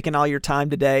appreciate you taking all your time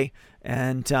today.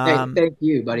 And thank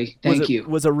you, buddy. It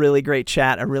was a really great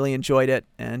chat. I really enjoyed it.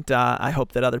 And I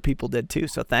hope that other people did too.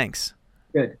 So thanks.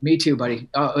 Good. Me too, buddy.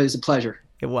 It was a pleasure.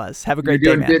 It was. Have a great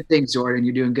day, man. You're doing good things, Jordan.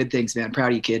 You're doing good things, man.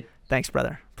 Proud of you, kid. Thanks,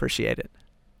 brother. Appreciate it.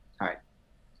 All right.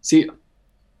 See you.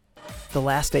 The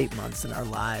last 8 months in our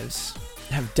lives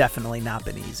have definitely not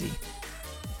been easy.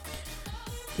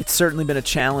 It's certainly been a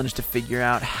challenge to figure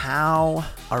out how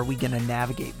are we going to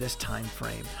navigate this time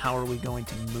frame? How are we going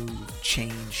to move,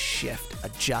 change, shift,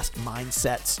 adjust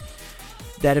mindsets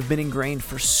that have been ingrained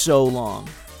for so long?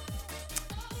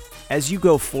 As you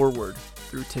go forward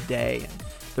through today and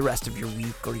the rest of your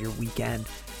week or your weekend,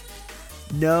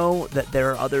 know that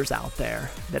there are others out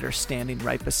there that are standing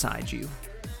right beside you,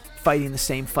 fighting the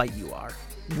same fight you are,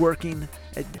 working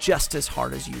just as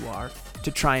hard as you are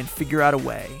to try and figure out a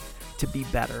way to be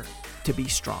better, to be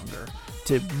stronger,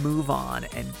 to move on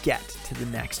and get to the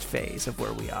next phase of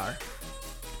where we are.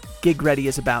 Gig Ready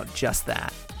is about just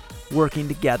that, working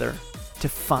together to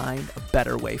find a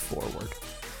better way forward.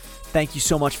 Thank you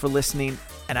so much for listening,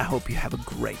 and I hope you have a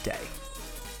great day.